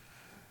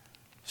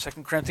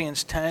 2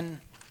 Corinthians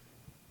 10,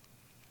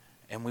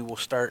 and we will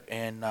start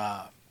in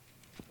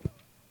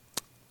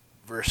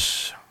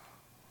verse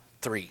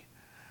 3.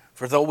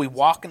 For though we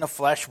walk in the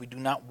flesh, we do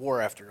not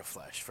war after the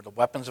flesh. For the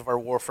weapons of our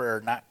warfare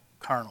are not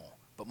carnal,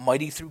 but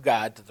mighty through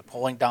God to the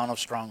pulling down of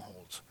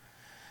strongholds,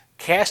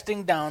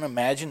 casting down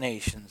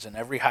imaginations and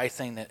every high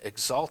thing that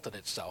exalted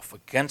itself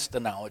against the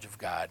knowledge of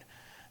God,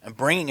 and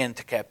bringing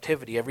into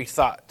captivity every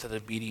thought to the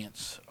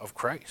obedience of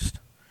Christ,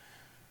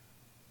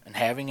 and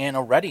having in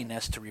a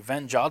readiness to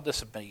revenge all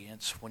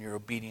disobedience when your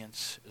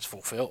obedience is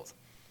fulfilled.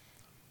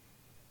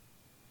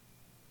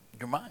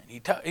 Your mind,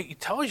 he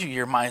tells you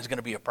your mind is going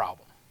to be a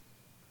problem.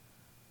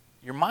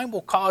 Your mind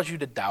will cause you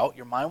to doubt.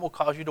 Your mind will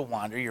cause you to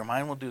wander. Your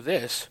mind will do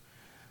this.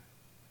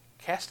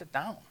 Cast it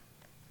down.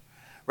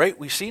 Right?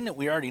 We've seen that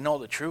we already know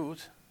the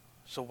truth,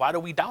 so why do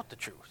we doubt the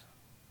truth?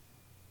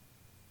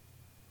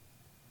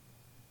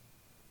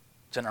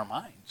 It's in our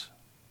minds.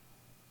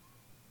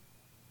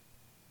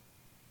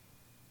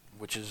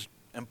 Which is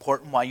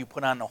important why you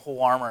put on the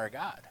whole armor of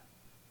God.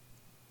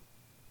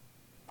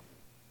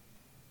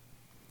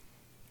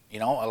 A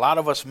lot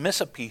of us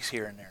miss a piece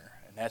here and there,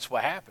 and that's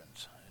what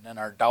happens. And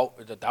then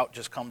the doubt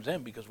just comes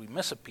in because we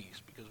miss a piece,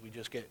 because we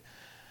just get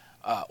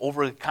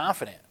overly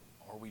confident,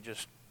 or we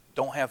just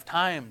don't have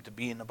time to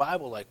be in the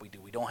Bible like we do.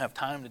 We don't have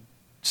time to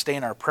stay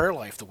in our prayer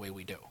life the way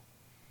we do.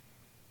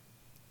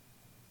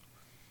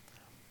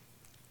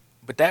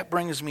 But that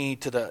brings me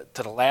to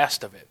the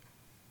last of it.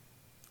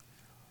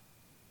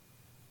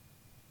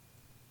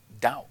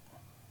 Doubt.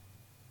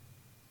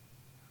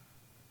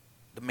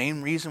 The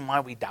main reason why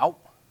we doubt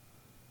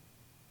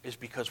is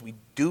because we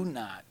do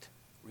not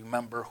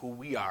remember who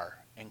we are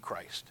in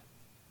Christ.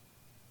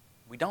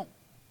 We don't.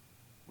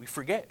 We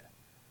forget.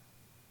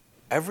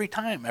 Every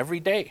time,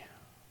 every day.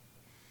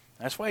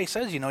 That's why he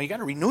says, you got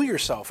to renew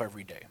yourself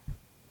every day.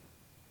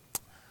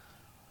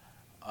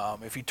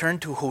 If you turn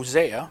to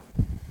Hosea,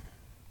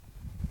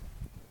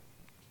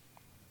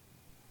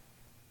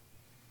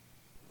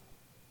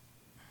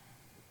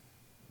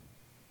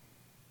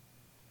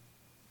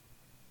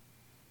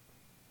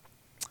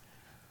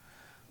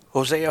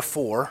 Hosea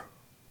 4,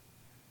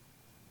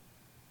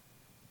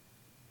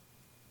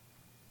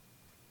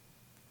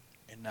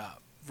 in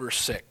verse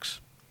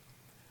 6.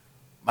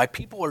 My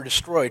people are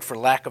destroyed for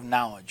lack of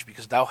knowledge,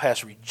 because thou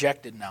hast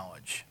rejected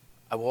knowledge.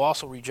 I will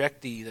also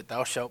reject thee, that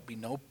thou shalt be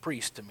no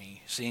priest to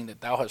me, seeing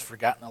that thou hast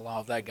forgotten the law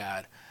of thy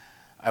God.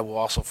 I will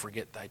also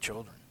forget thy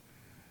children.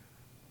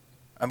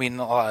 I mean,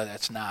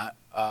 that's not.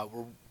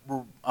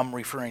 I'm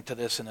referring to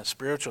this in a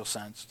spiritual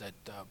sense,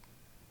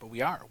 but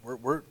we are.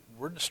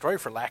 We're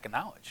destroyed for lack of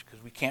knowledge,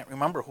 because we can't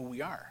remember who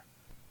we are.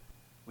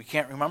 We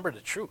can't remember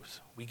the truth.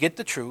 We get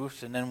the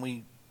truth, and then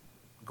we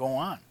go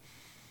on.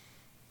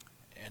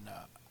 And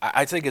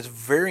I think it's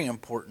very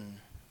important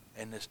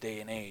in this day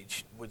and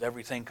age, with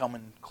everything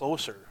coming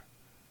closer,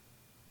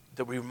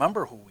 that we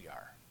remember who we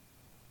are.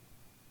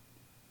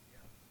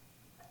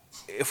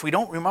 If we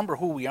don't remember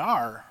who we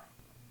are,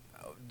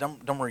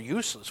 then we're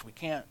useless. We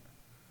can't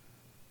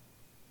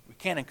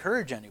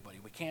encourage anybody.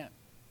 We can't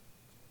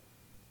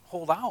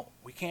hold out.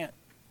 We can't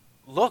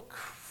look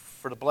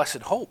for the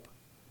blessed hope.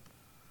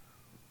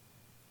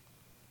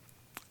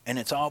 And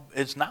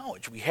it's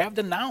knowledge. We have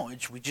the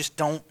knowledge. We just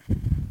don't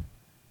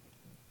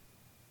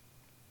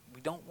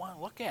want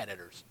to look at it,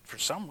 or for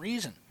some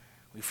reason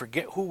we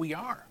forget who we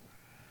are.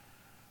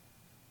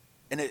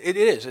 And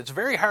it's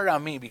very hard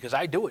on me, because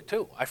I do it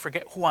too. I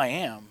forget who I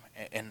am,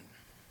 and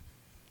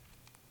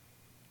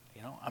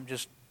I'm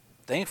just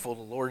thankful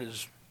the Lord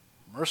is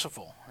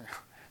merciful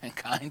and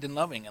kind and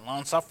loving and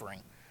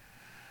long-suffering.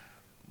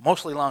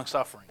 Mostly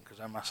long-suffering, because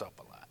I mess up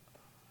a lot.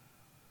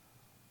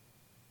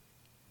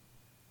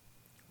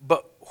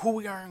 But who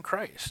we are in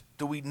Christ.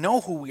 Do we know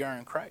who we are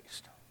in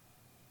Christ?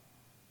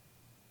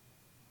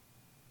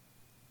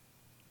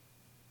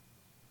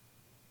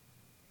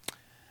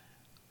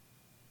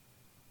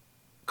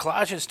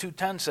 Colossians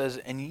 2:10 says,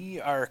 and ye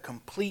are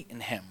complete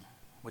in him,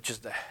 which is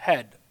the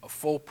head of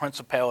full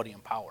principality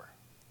and power.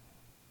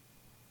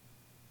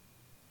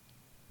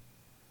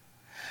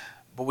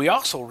 But we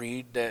also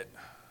read that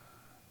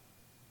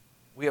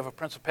we have a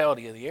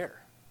principality of the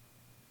air.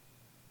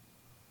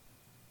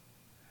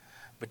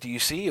 But do you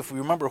see, if we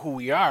remember who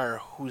we are,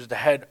 who's the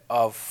head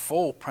of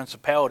full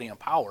principality and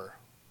power,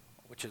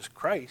 which is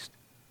Christ,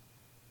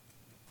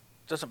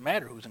 it doesn't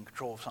matter who's in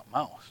control of something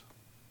else,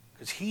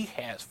 because he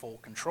has full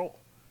control.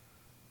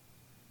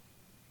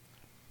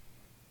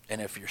 And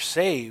if you're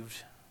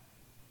saved,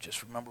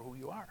 just remember who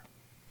you are.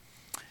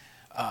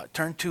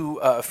 Turn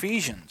to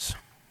Ephesians.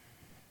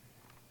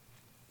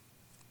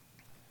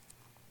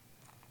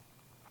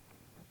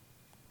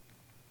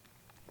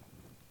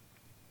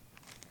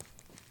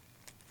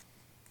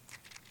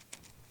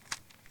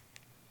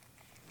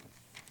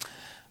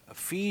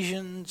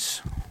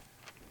 Ephesians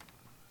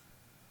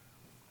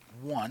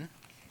 1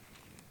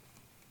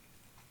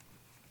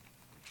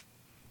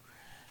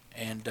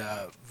 and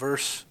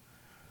verse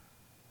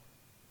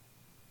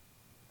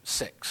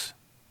 6.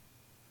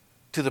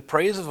 To the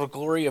praise of the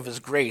glory of his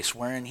grace,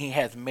 wherein he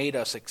hath made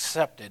us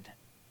accepted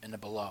in the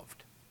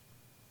beloved,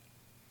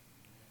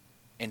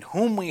 in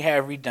whom we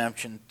have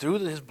redemption through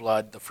his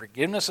blood, the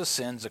forgiveness of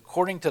sins,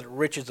 according to the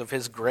riches of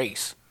his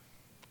grace.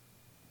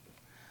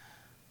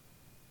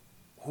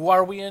 Who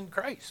are we in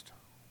Christ?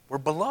 We're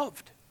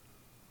beloved.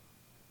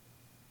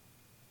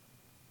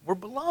 We're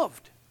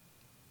beloved.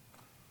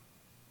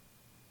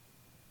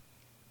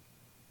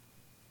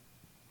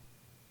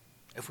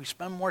 If we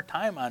spend more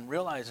time on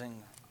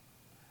realizing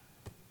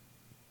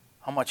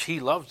how much he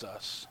loves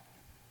us,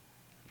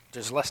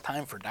 there's less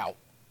time for doubt.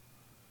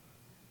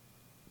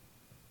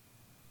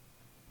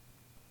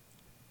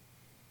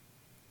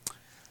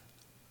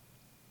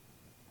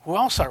 Who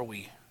else are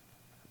we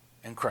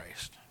in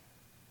Christ?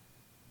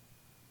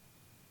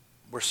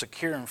 We're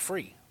secure and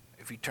free.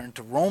 If you turn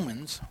to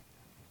Romans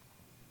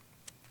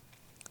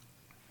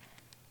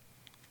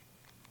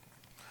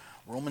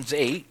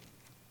 8,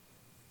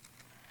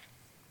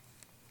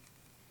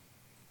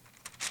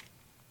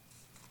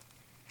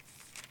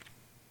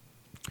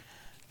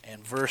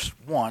 and verse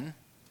 1,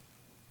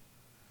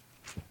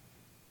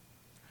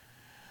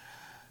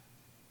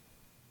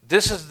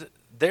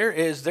 there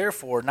is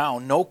therefore now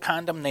no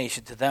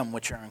condemnation to them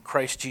which are in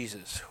Christ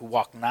Jesus, who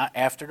walk not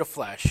after the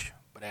flesh,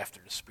 but after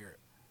the Spirit.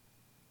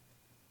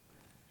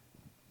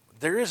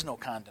 There is no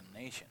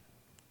condemnation.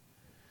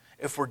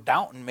 If we're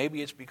doubting,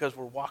 maybe it's because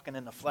we're walking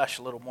in the flesh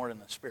a little more than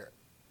the Spirit.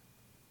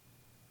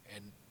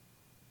 And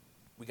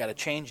we got to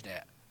change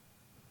that.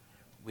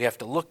 We have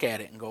to look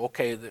at it and go,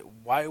 okay,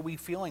 why are we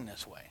feeling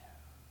this way?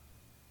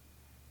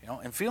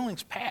 And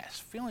feelings pass.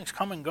 Feelings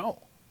come and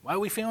go. Why are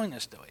we feeling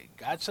this way?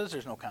 God says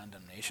there's no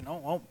condemnation. Oh,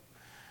 well,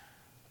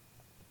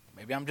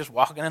 maybe I'm just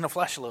walking in the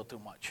flesh a little too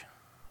much.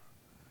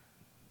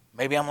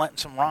 Maybe I'm letting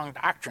some wrong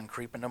doctrine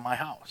creep into my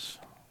house.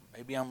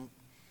 Maybe I'm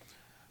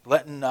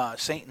letting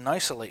Satan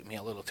isolate me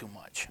a little too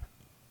much.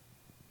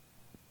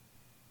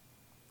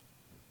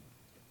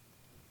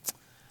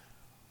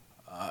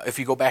 If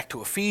you go back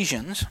to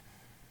Ephesians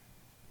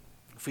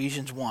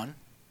 1,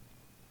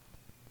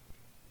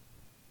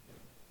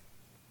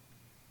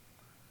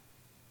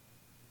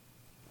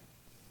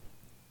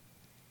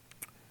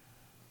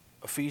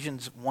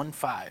 Ephesians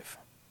 1:5,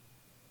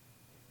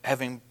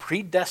 having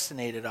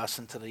predestinated us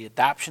into the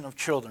adoption of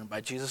children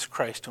by Jesus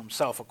Christ to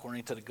himself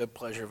according to the good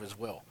pleasure of his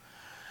will.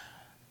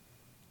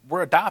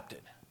 We're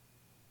adopted.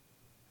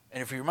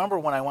 And if you remember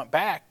when I went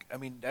back, I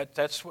mean,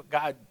 that's what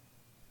God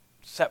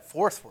set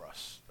forth for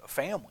us, a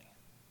family.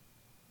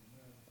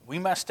 We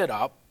messed it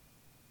up.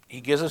 He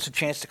gives us a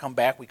chance to come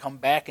back. We come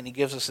back and he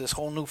gives us this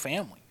whole new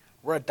family.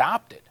 We're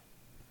adopted,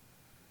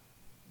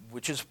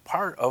 which is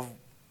part of,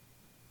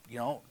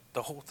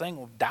 the whole thing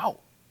of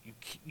doubt.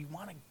 You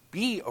want to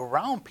be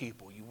around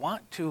people. You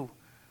want to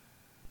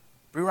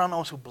be around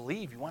those who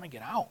believe. You want to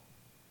get out.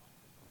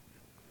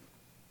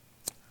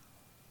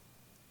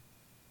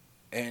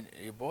 And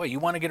boy, you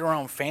want to get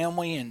around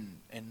family and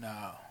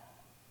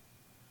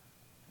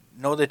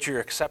know that you're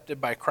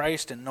accepted by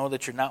Christ and know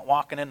that you're not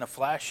walking in the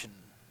flesh and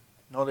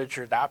know that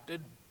you're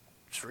adopted.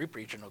 Street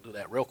preaching will do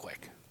that real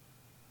quick.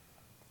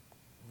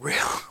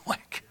 Real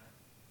quick.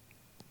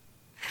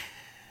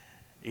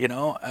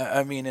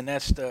 And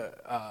that's the,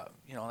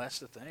 that's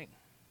the thing.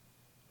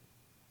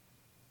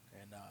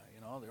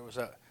 And,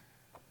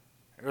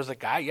 there was a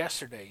guy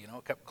yesterday,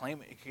 kept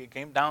claiming, he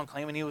came down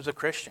claiming he was a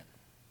Christian.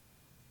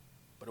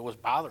 But it was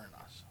bothering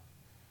us.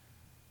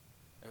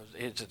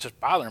 It's just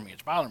bothering me.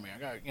 It's bothering me. I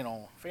got,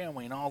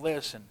 family and all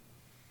this. And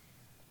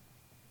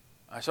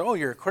I said, oh,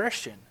 you're a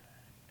Christian?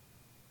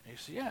 And he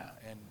said, yeah.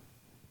 And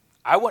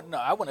I wouldn't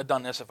have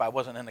done this if I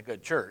wasn't in a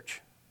good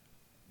church,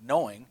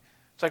 knowing.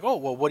 It's like, oh,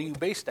 well, what do you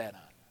base that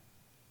on?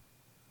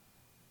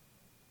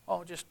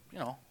 Oh, just,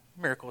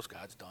 miracles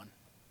God's done.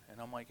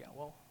 And I'm like, yeah,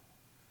 well,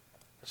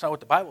 that's not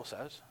what the Bible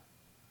says.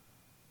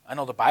 I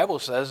know the Bible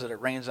says that it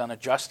rains on the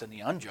just and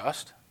the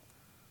unjust.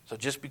 So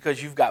just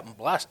because you've gotten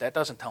blessed, that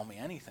doesn't tell me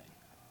anything.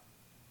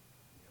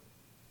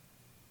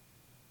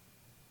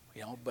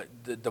 But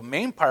the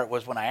main part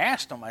was when I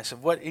asked him, I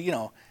said, what do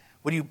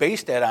you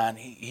base that on?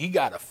 He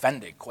got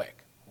offended quick.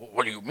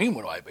 What do you mean,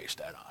 what do I base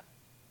that on?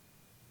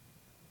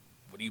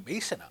 What do you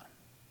base it on?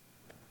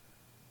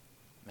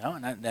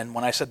 And then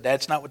when I said,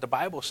 that's not what the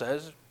Bible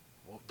says,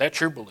 well,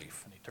 that's your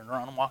belief. And he turned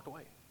around and walked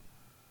away.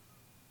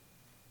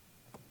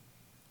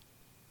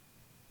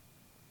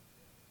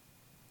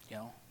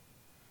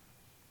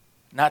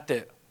 Not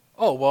that,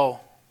 oh,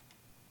 well,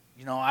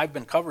 I've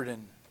been covered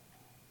in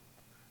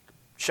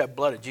shed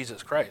blood of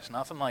Jesus Christ.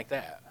 Nothing like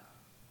that.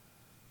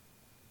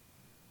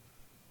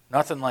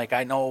 Nothing like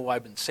I know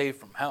I've been saved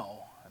from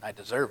hell and I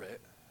deserve it.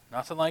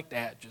 Nothing like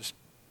that. Just,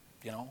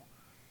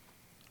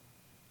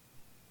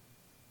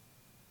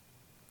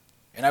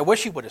 And I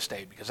wish he would have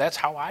stayed because that's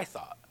how I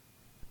thought.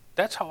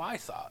 That's how I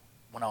thought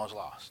when I was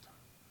lost.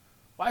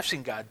 Well, I've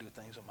seen God do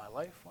things in my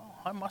life. Well,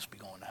 I must be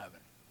going to heaven.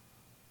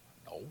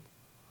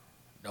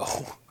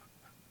 No.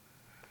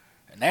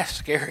 And that's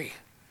scary.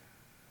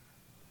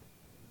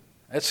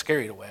 That's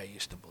scary the way I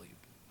used to believe.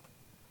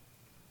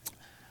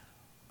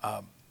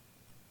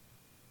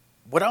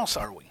 What else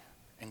are we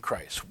in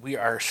Christ? We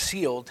are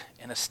sealed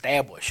and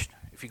established.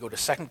 If you go to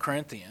 2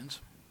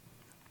 Corinthians,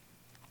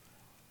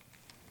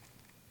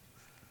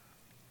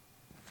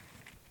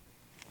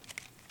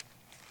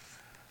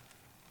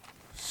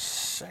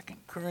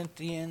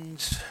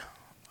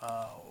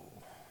 I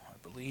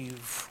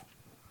believe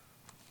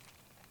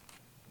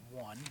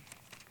 1.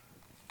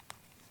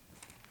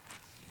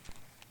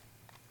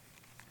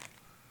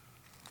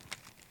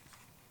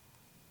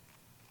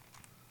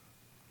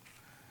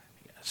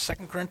 Yeah, 2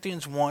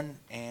 Corinthians 1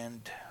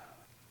 and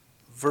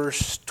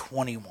verse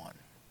 21.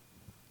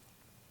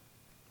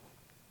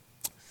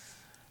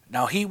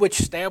 Now he which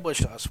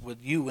established us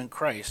with you in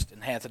Christ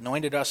and hath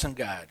anointed us in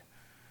God,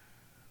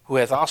 who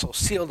hath also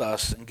sealed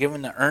us and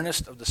given the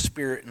earnest of the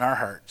Spirit in our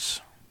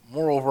hearts.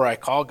 Moreover, I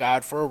call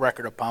God for a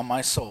record upon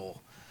my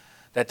soul,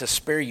 that to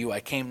spare you I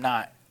came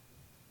not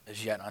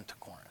as yet unto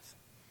Corinth.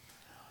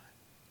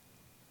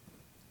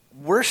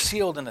 We're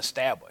sealed and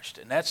established,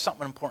 and that's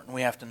something important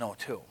we have to know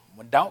too.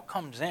 When doubt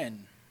comes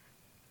in,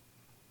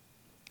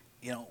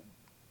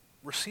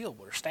 we're sealed,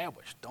 we're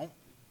established. Don't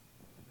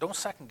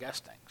second guess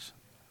things.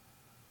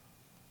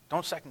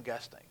 Don't second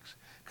guess things.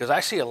 Because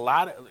I see a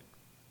lot of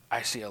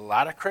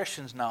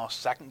Christians now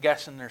second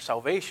guessing their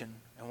salvation,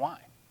 and why?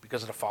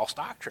 Because of the false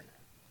doctrine.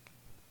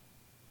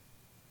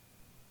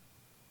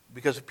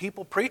 Because of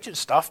people preaching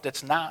stuff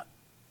that's not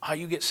how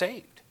you get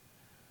saved.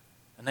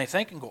 And they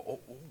think and go,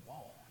 oh,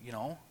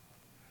 whoa,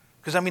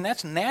 Because,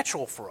 that's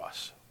natural for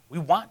us. We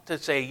want to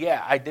say,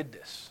 yeah, I did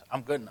this.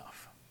 I'm good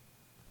enough.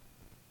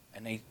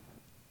 And they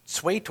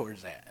sway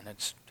towards that, and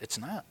it's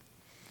not.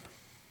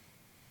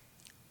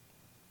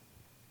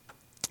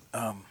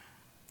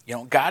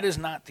 God is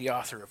not the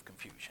author of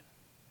confusion.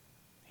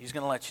 He's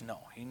going to let you know.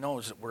 He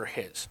knows that we're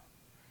his.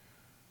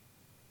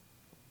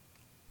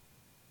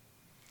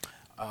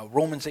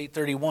 Romans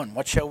 8:31,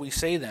 what shall we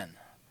say then?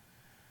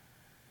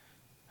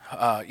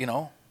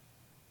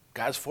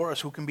 God's for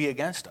us, who can be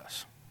against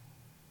us?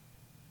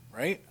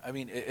 Right? I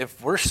mean,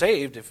 if we're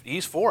saved, if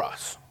he's for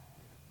us,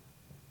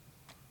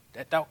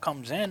 that doubt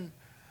comes in.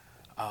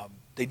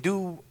 They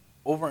do,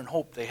 over in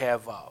Hope, they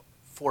have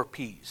 4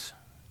 Ps.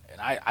 And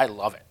I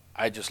love it.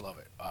 I just love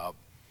it.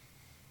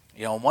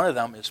 One of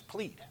them is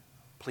plead.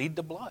 Plead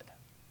the blood.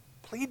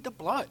 Plead the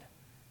blood.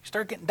 You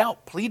start getting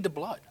doubt, plead the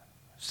blood.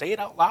 Say it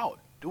out loud.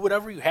 Do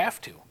whatever you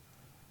have to.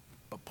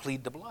 But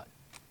plead the blood.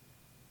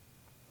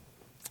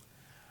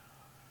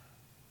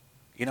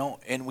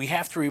 And we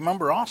have to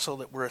remember also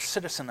that we're a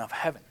citizen of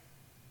heaven.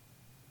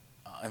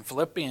 In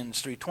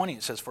Philippians 3:20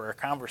 it says, for our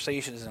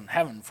conversation is in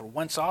heaven, for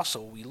whence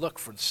also we look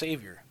for the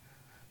Savior,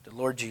 the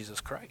Lord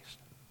Jesus Christ.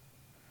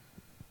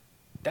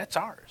 That's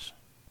ours.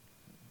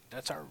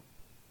 That's our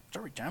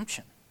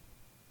redemption.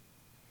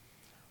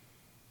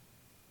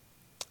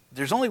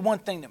 There's only one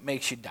thing that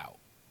makes you doubt,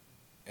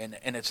 and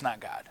it's not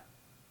God.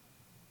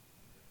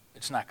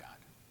 It's not God.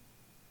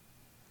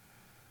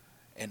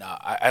 And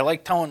I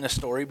like telling this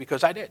story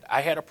because I did.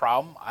 I had a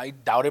problem. I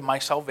doubted my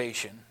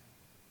salvation.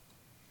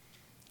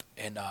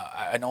 And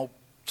I know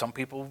some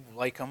people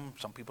like him,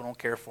 some people don't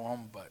care for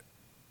him, but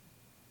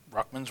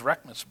Ruckman's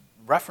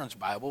Reference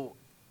Bible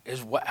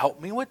is what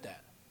helped me with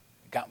that.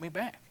 It got me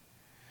back.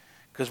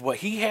 Because what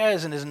he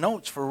has in his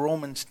notes for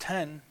Romans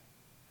 10,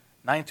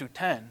 9 through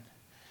 10,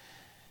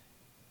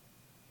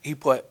 he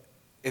put,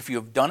 if you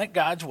have done it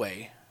God's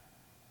way,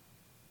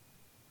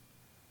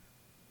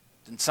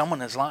 then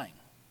someone is lying.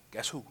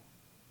 Guess who?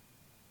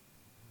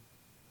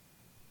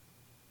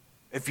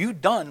 If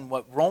you've done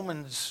what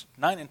Romans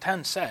 9 and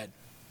 10 said,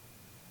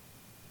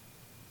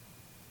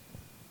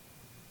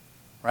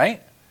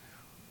 right?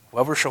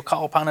 Whoever shall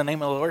call upon the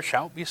name of the Lord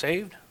shall be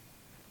saved.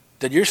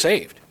 Then you're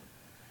saved.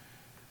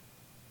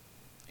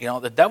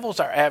 The devil's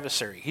our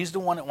adversary. He's the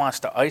one that wants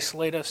to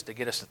isolate us, to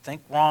get us to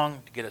think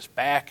wrong, to get us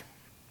back.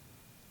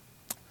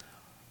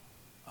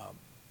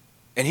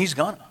 And he's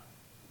gonna.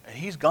 And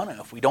he's gonna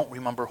if we don't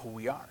remember who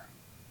we are.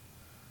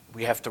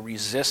 We have to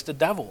resist the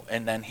devil,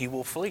 and then he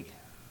will flee.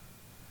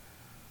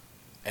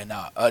 And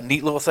a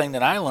neat little thing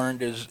that I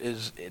learned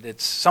is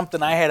it's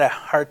something I had a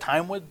hard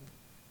time with,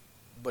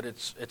 but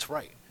it's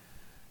right.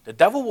 The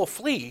devil will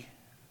flee,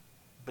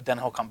 but then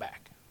he'll come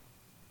back.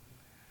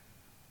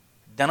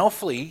 Then he'll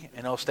flee,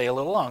 and he'll stay a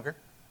little longer,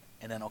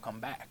 and then he'll come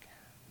back.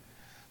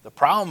 The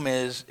problem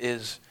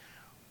is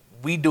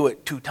we do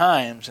it 2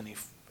 times, and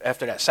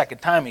after that second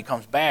time he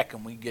comes back,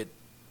 and we get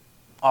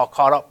all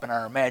caught up in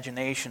our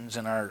imaginations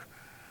and our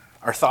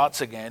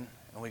thoughts again,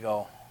 and we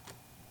go,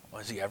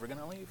 well, is he ever going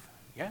to leave?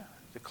 Yeah.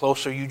 The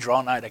closer you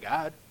draw nigh to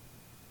God,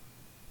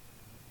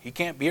 he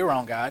can't be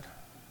around God.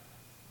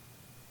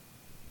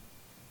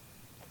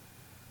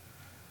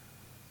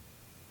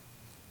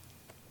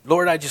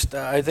 Lord, I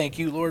thank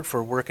you, Lord,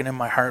 for working in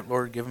my heart,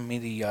 Lord, giving me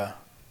the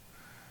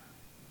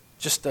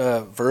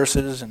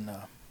verses and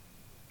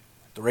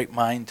the right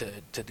mind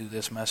to do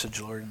this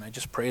message, Lord. And I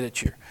just pray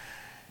that you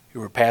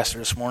were pastor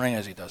this morning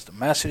as he does the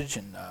message,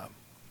 and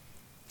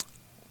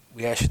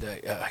we ask you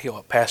to heal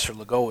up Pastor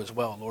Legault as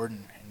well, Lord,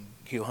 and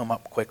heal him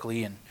up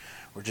quickly. And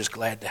we're just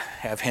glad to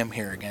have him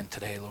here again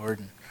today, Lord.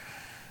 And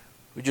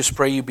we just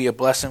pray you be a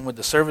blessing with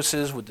the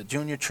services, with the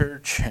junior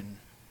church, and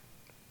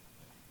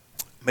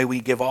may we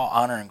give all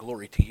honor and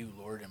glory to you,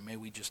 Lord, and may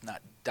we just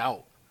not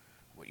doubt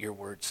what your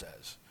word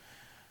says.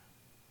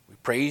 We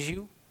praise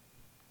you,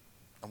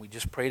 and we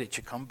just pray that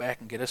you come back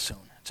and get us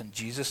soon. It's in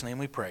Jesus' name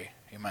we pray.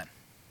 Amen.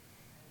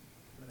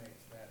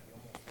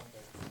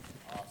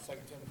 2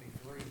 Timothy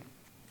 3,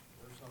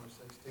 verse number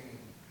 16.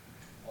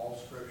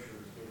 All Scripture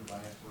is given by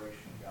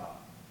inspiration of God,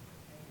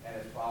 and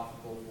is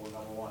profitable for,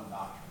 number 1,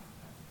 doctrine.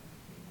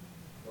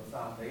 The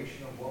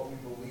foundation of what we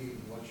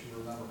believe and what you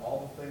remember,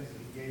 all the things that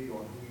he gave you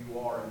on who you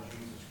are in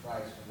Jesus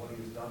Christ and what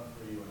he has done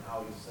for you and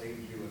how he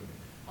saved you and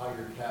how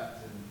you're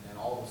kept and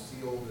all the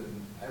sealed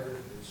and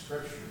everything.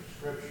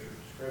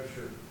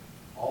 Scripture,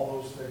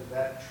 all those things.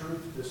 That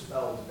truth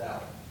dispels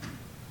doubt.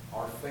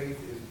 Our faith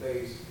is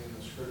based in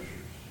the Scriptures.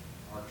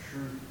 Our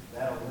truth,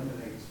 that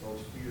eliminates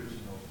those fears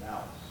and those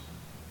doubts.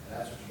 And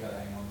that's what you got to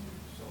hang on to.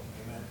 So,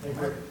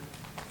 amen.